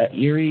is an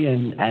eerie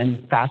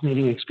and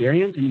fascinating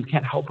experience, and you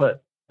can't help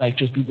but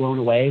just be blown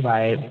away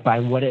by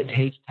what it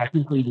takes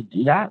technically to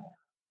do that.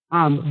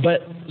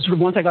 But sort of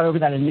once I got over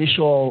that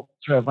initial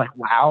sort of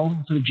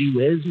wow, sort of gee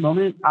whiz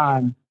moment,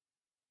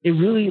 it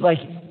really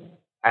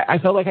I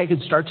felt like I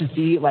could start to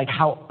see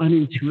how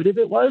unintuitive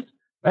it was,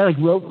 right?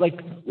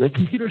 The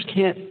computers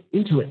can't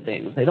intuit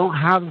things. They don't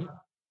have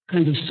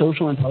kinds of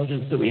social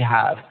intelligence that we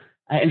have.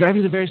 And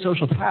driving is a very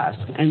social task.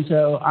 And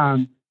so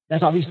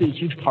that's obviously a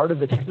huge part of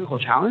the technical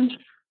challenge.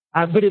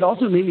 But it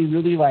also made me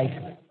really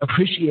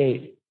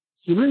appreciate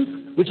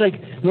humans, which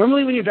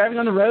normally when you're driving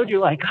on the road, you're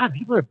God,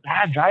 people are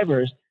bad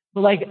drivers.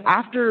 But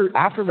after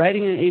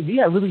riding an AV,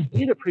 I really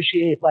did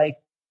appreciate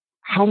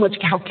how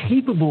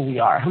capable we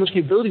are, how much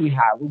capability we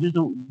have. We just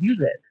don't use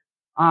it.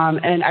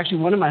 And actually,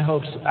 one of my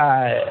hopes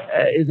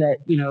is that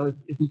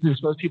if we can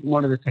expose people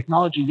more to the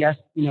technology, yes,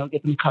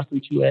 get them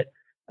accustomed to it,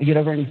 get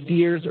over any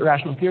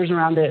irrational fears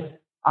around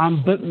it.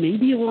 But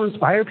maybe it will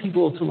inspire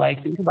people to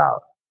think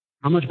about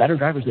how much better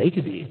drivers they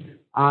could be,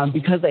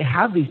 because they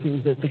have these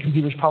things that the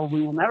computers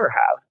probably will never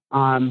have.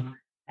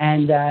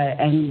 And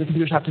the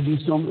computers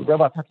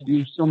robots have to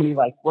do so many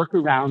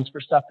workarounds for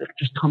stuff that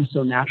just comes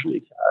so naturally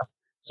to us.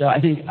 So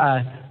I think,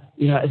 as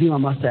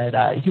Elon Musk said,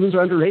 humans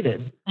are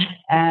underrated,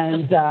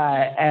 and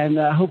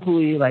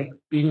hopefully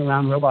being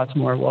around robots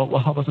more will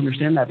help us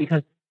understand that,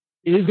 because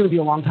it is going to be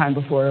a long time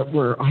before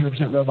we're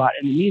 100% robot.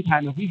 In the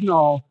meantime, if we can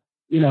all,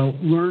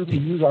 learn to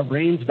use our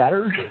brains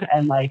better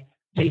and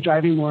take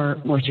driving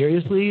more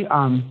seriously,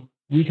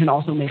 we can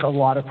also make a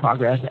lot of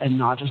progress and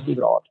not just leave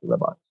it all up to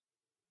robots.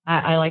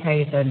 I like how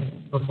you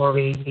said before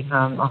we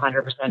become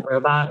 100%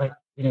 robot,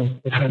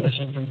 the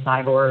transition from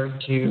cyborg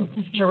to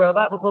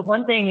robot. But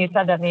one thing you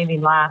said that made me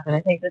laugh, and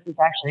I think this is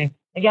actually,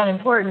 again,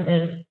 important,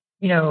 is,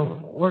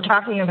 we're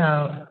talking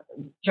about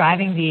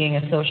driving being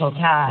a social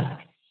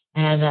task.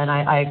 And then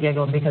I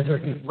giggled because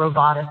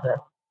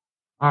roboticists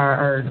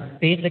are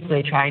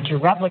basically trying to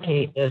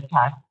replicate those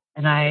tasks.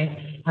 And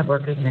I have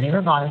worked with many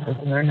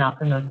roboticists, and they're not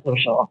the most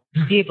social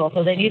people.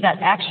 So they need that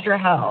extra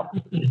help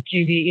to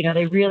be,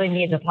 they really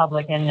need the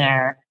public in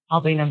there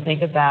helping them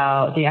think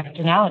about the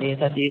externalities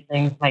that these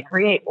things might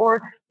create,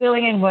 or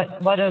filling in what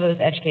are those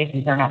edge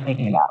cases they're not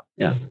thinking about.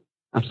 Yeah,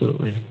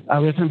 absolutely.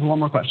 We have time for one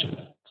more question.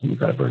 So you've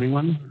got a burning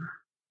one.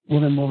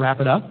 Well, then we'll wrap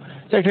it up.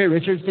 Secretary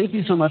Richards, thank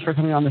you so much for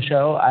coming on the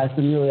show. It's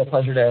been really a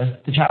pleasure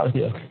to chat with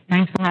you.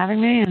 Thanks for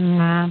having me,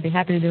 and I'll be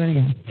happy to do it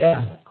again.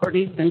 Yeah.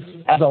 Courtney, thanks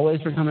as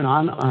always for coming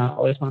on.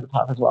 Always fun to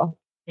talk as well.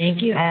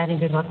 Thank you, Ed, and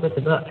good luck with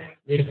the book.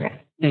 Ludicrous.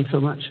 Thanks so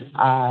much.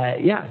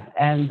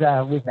 And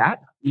with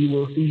that, we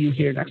will see you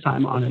here next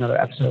time on another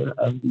episode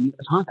of the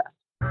Autonocast.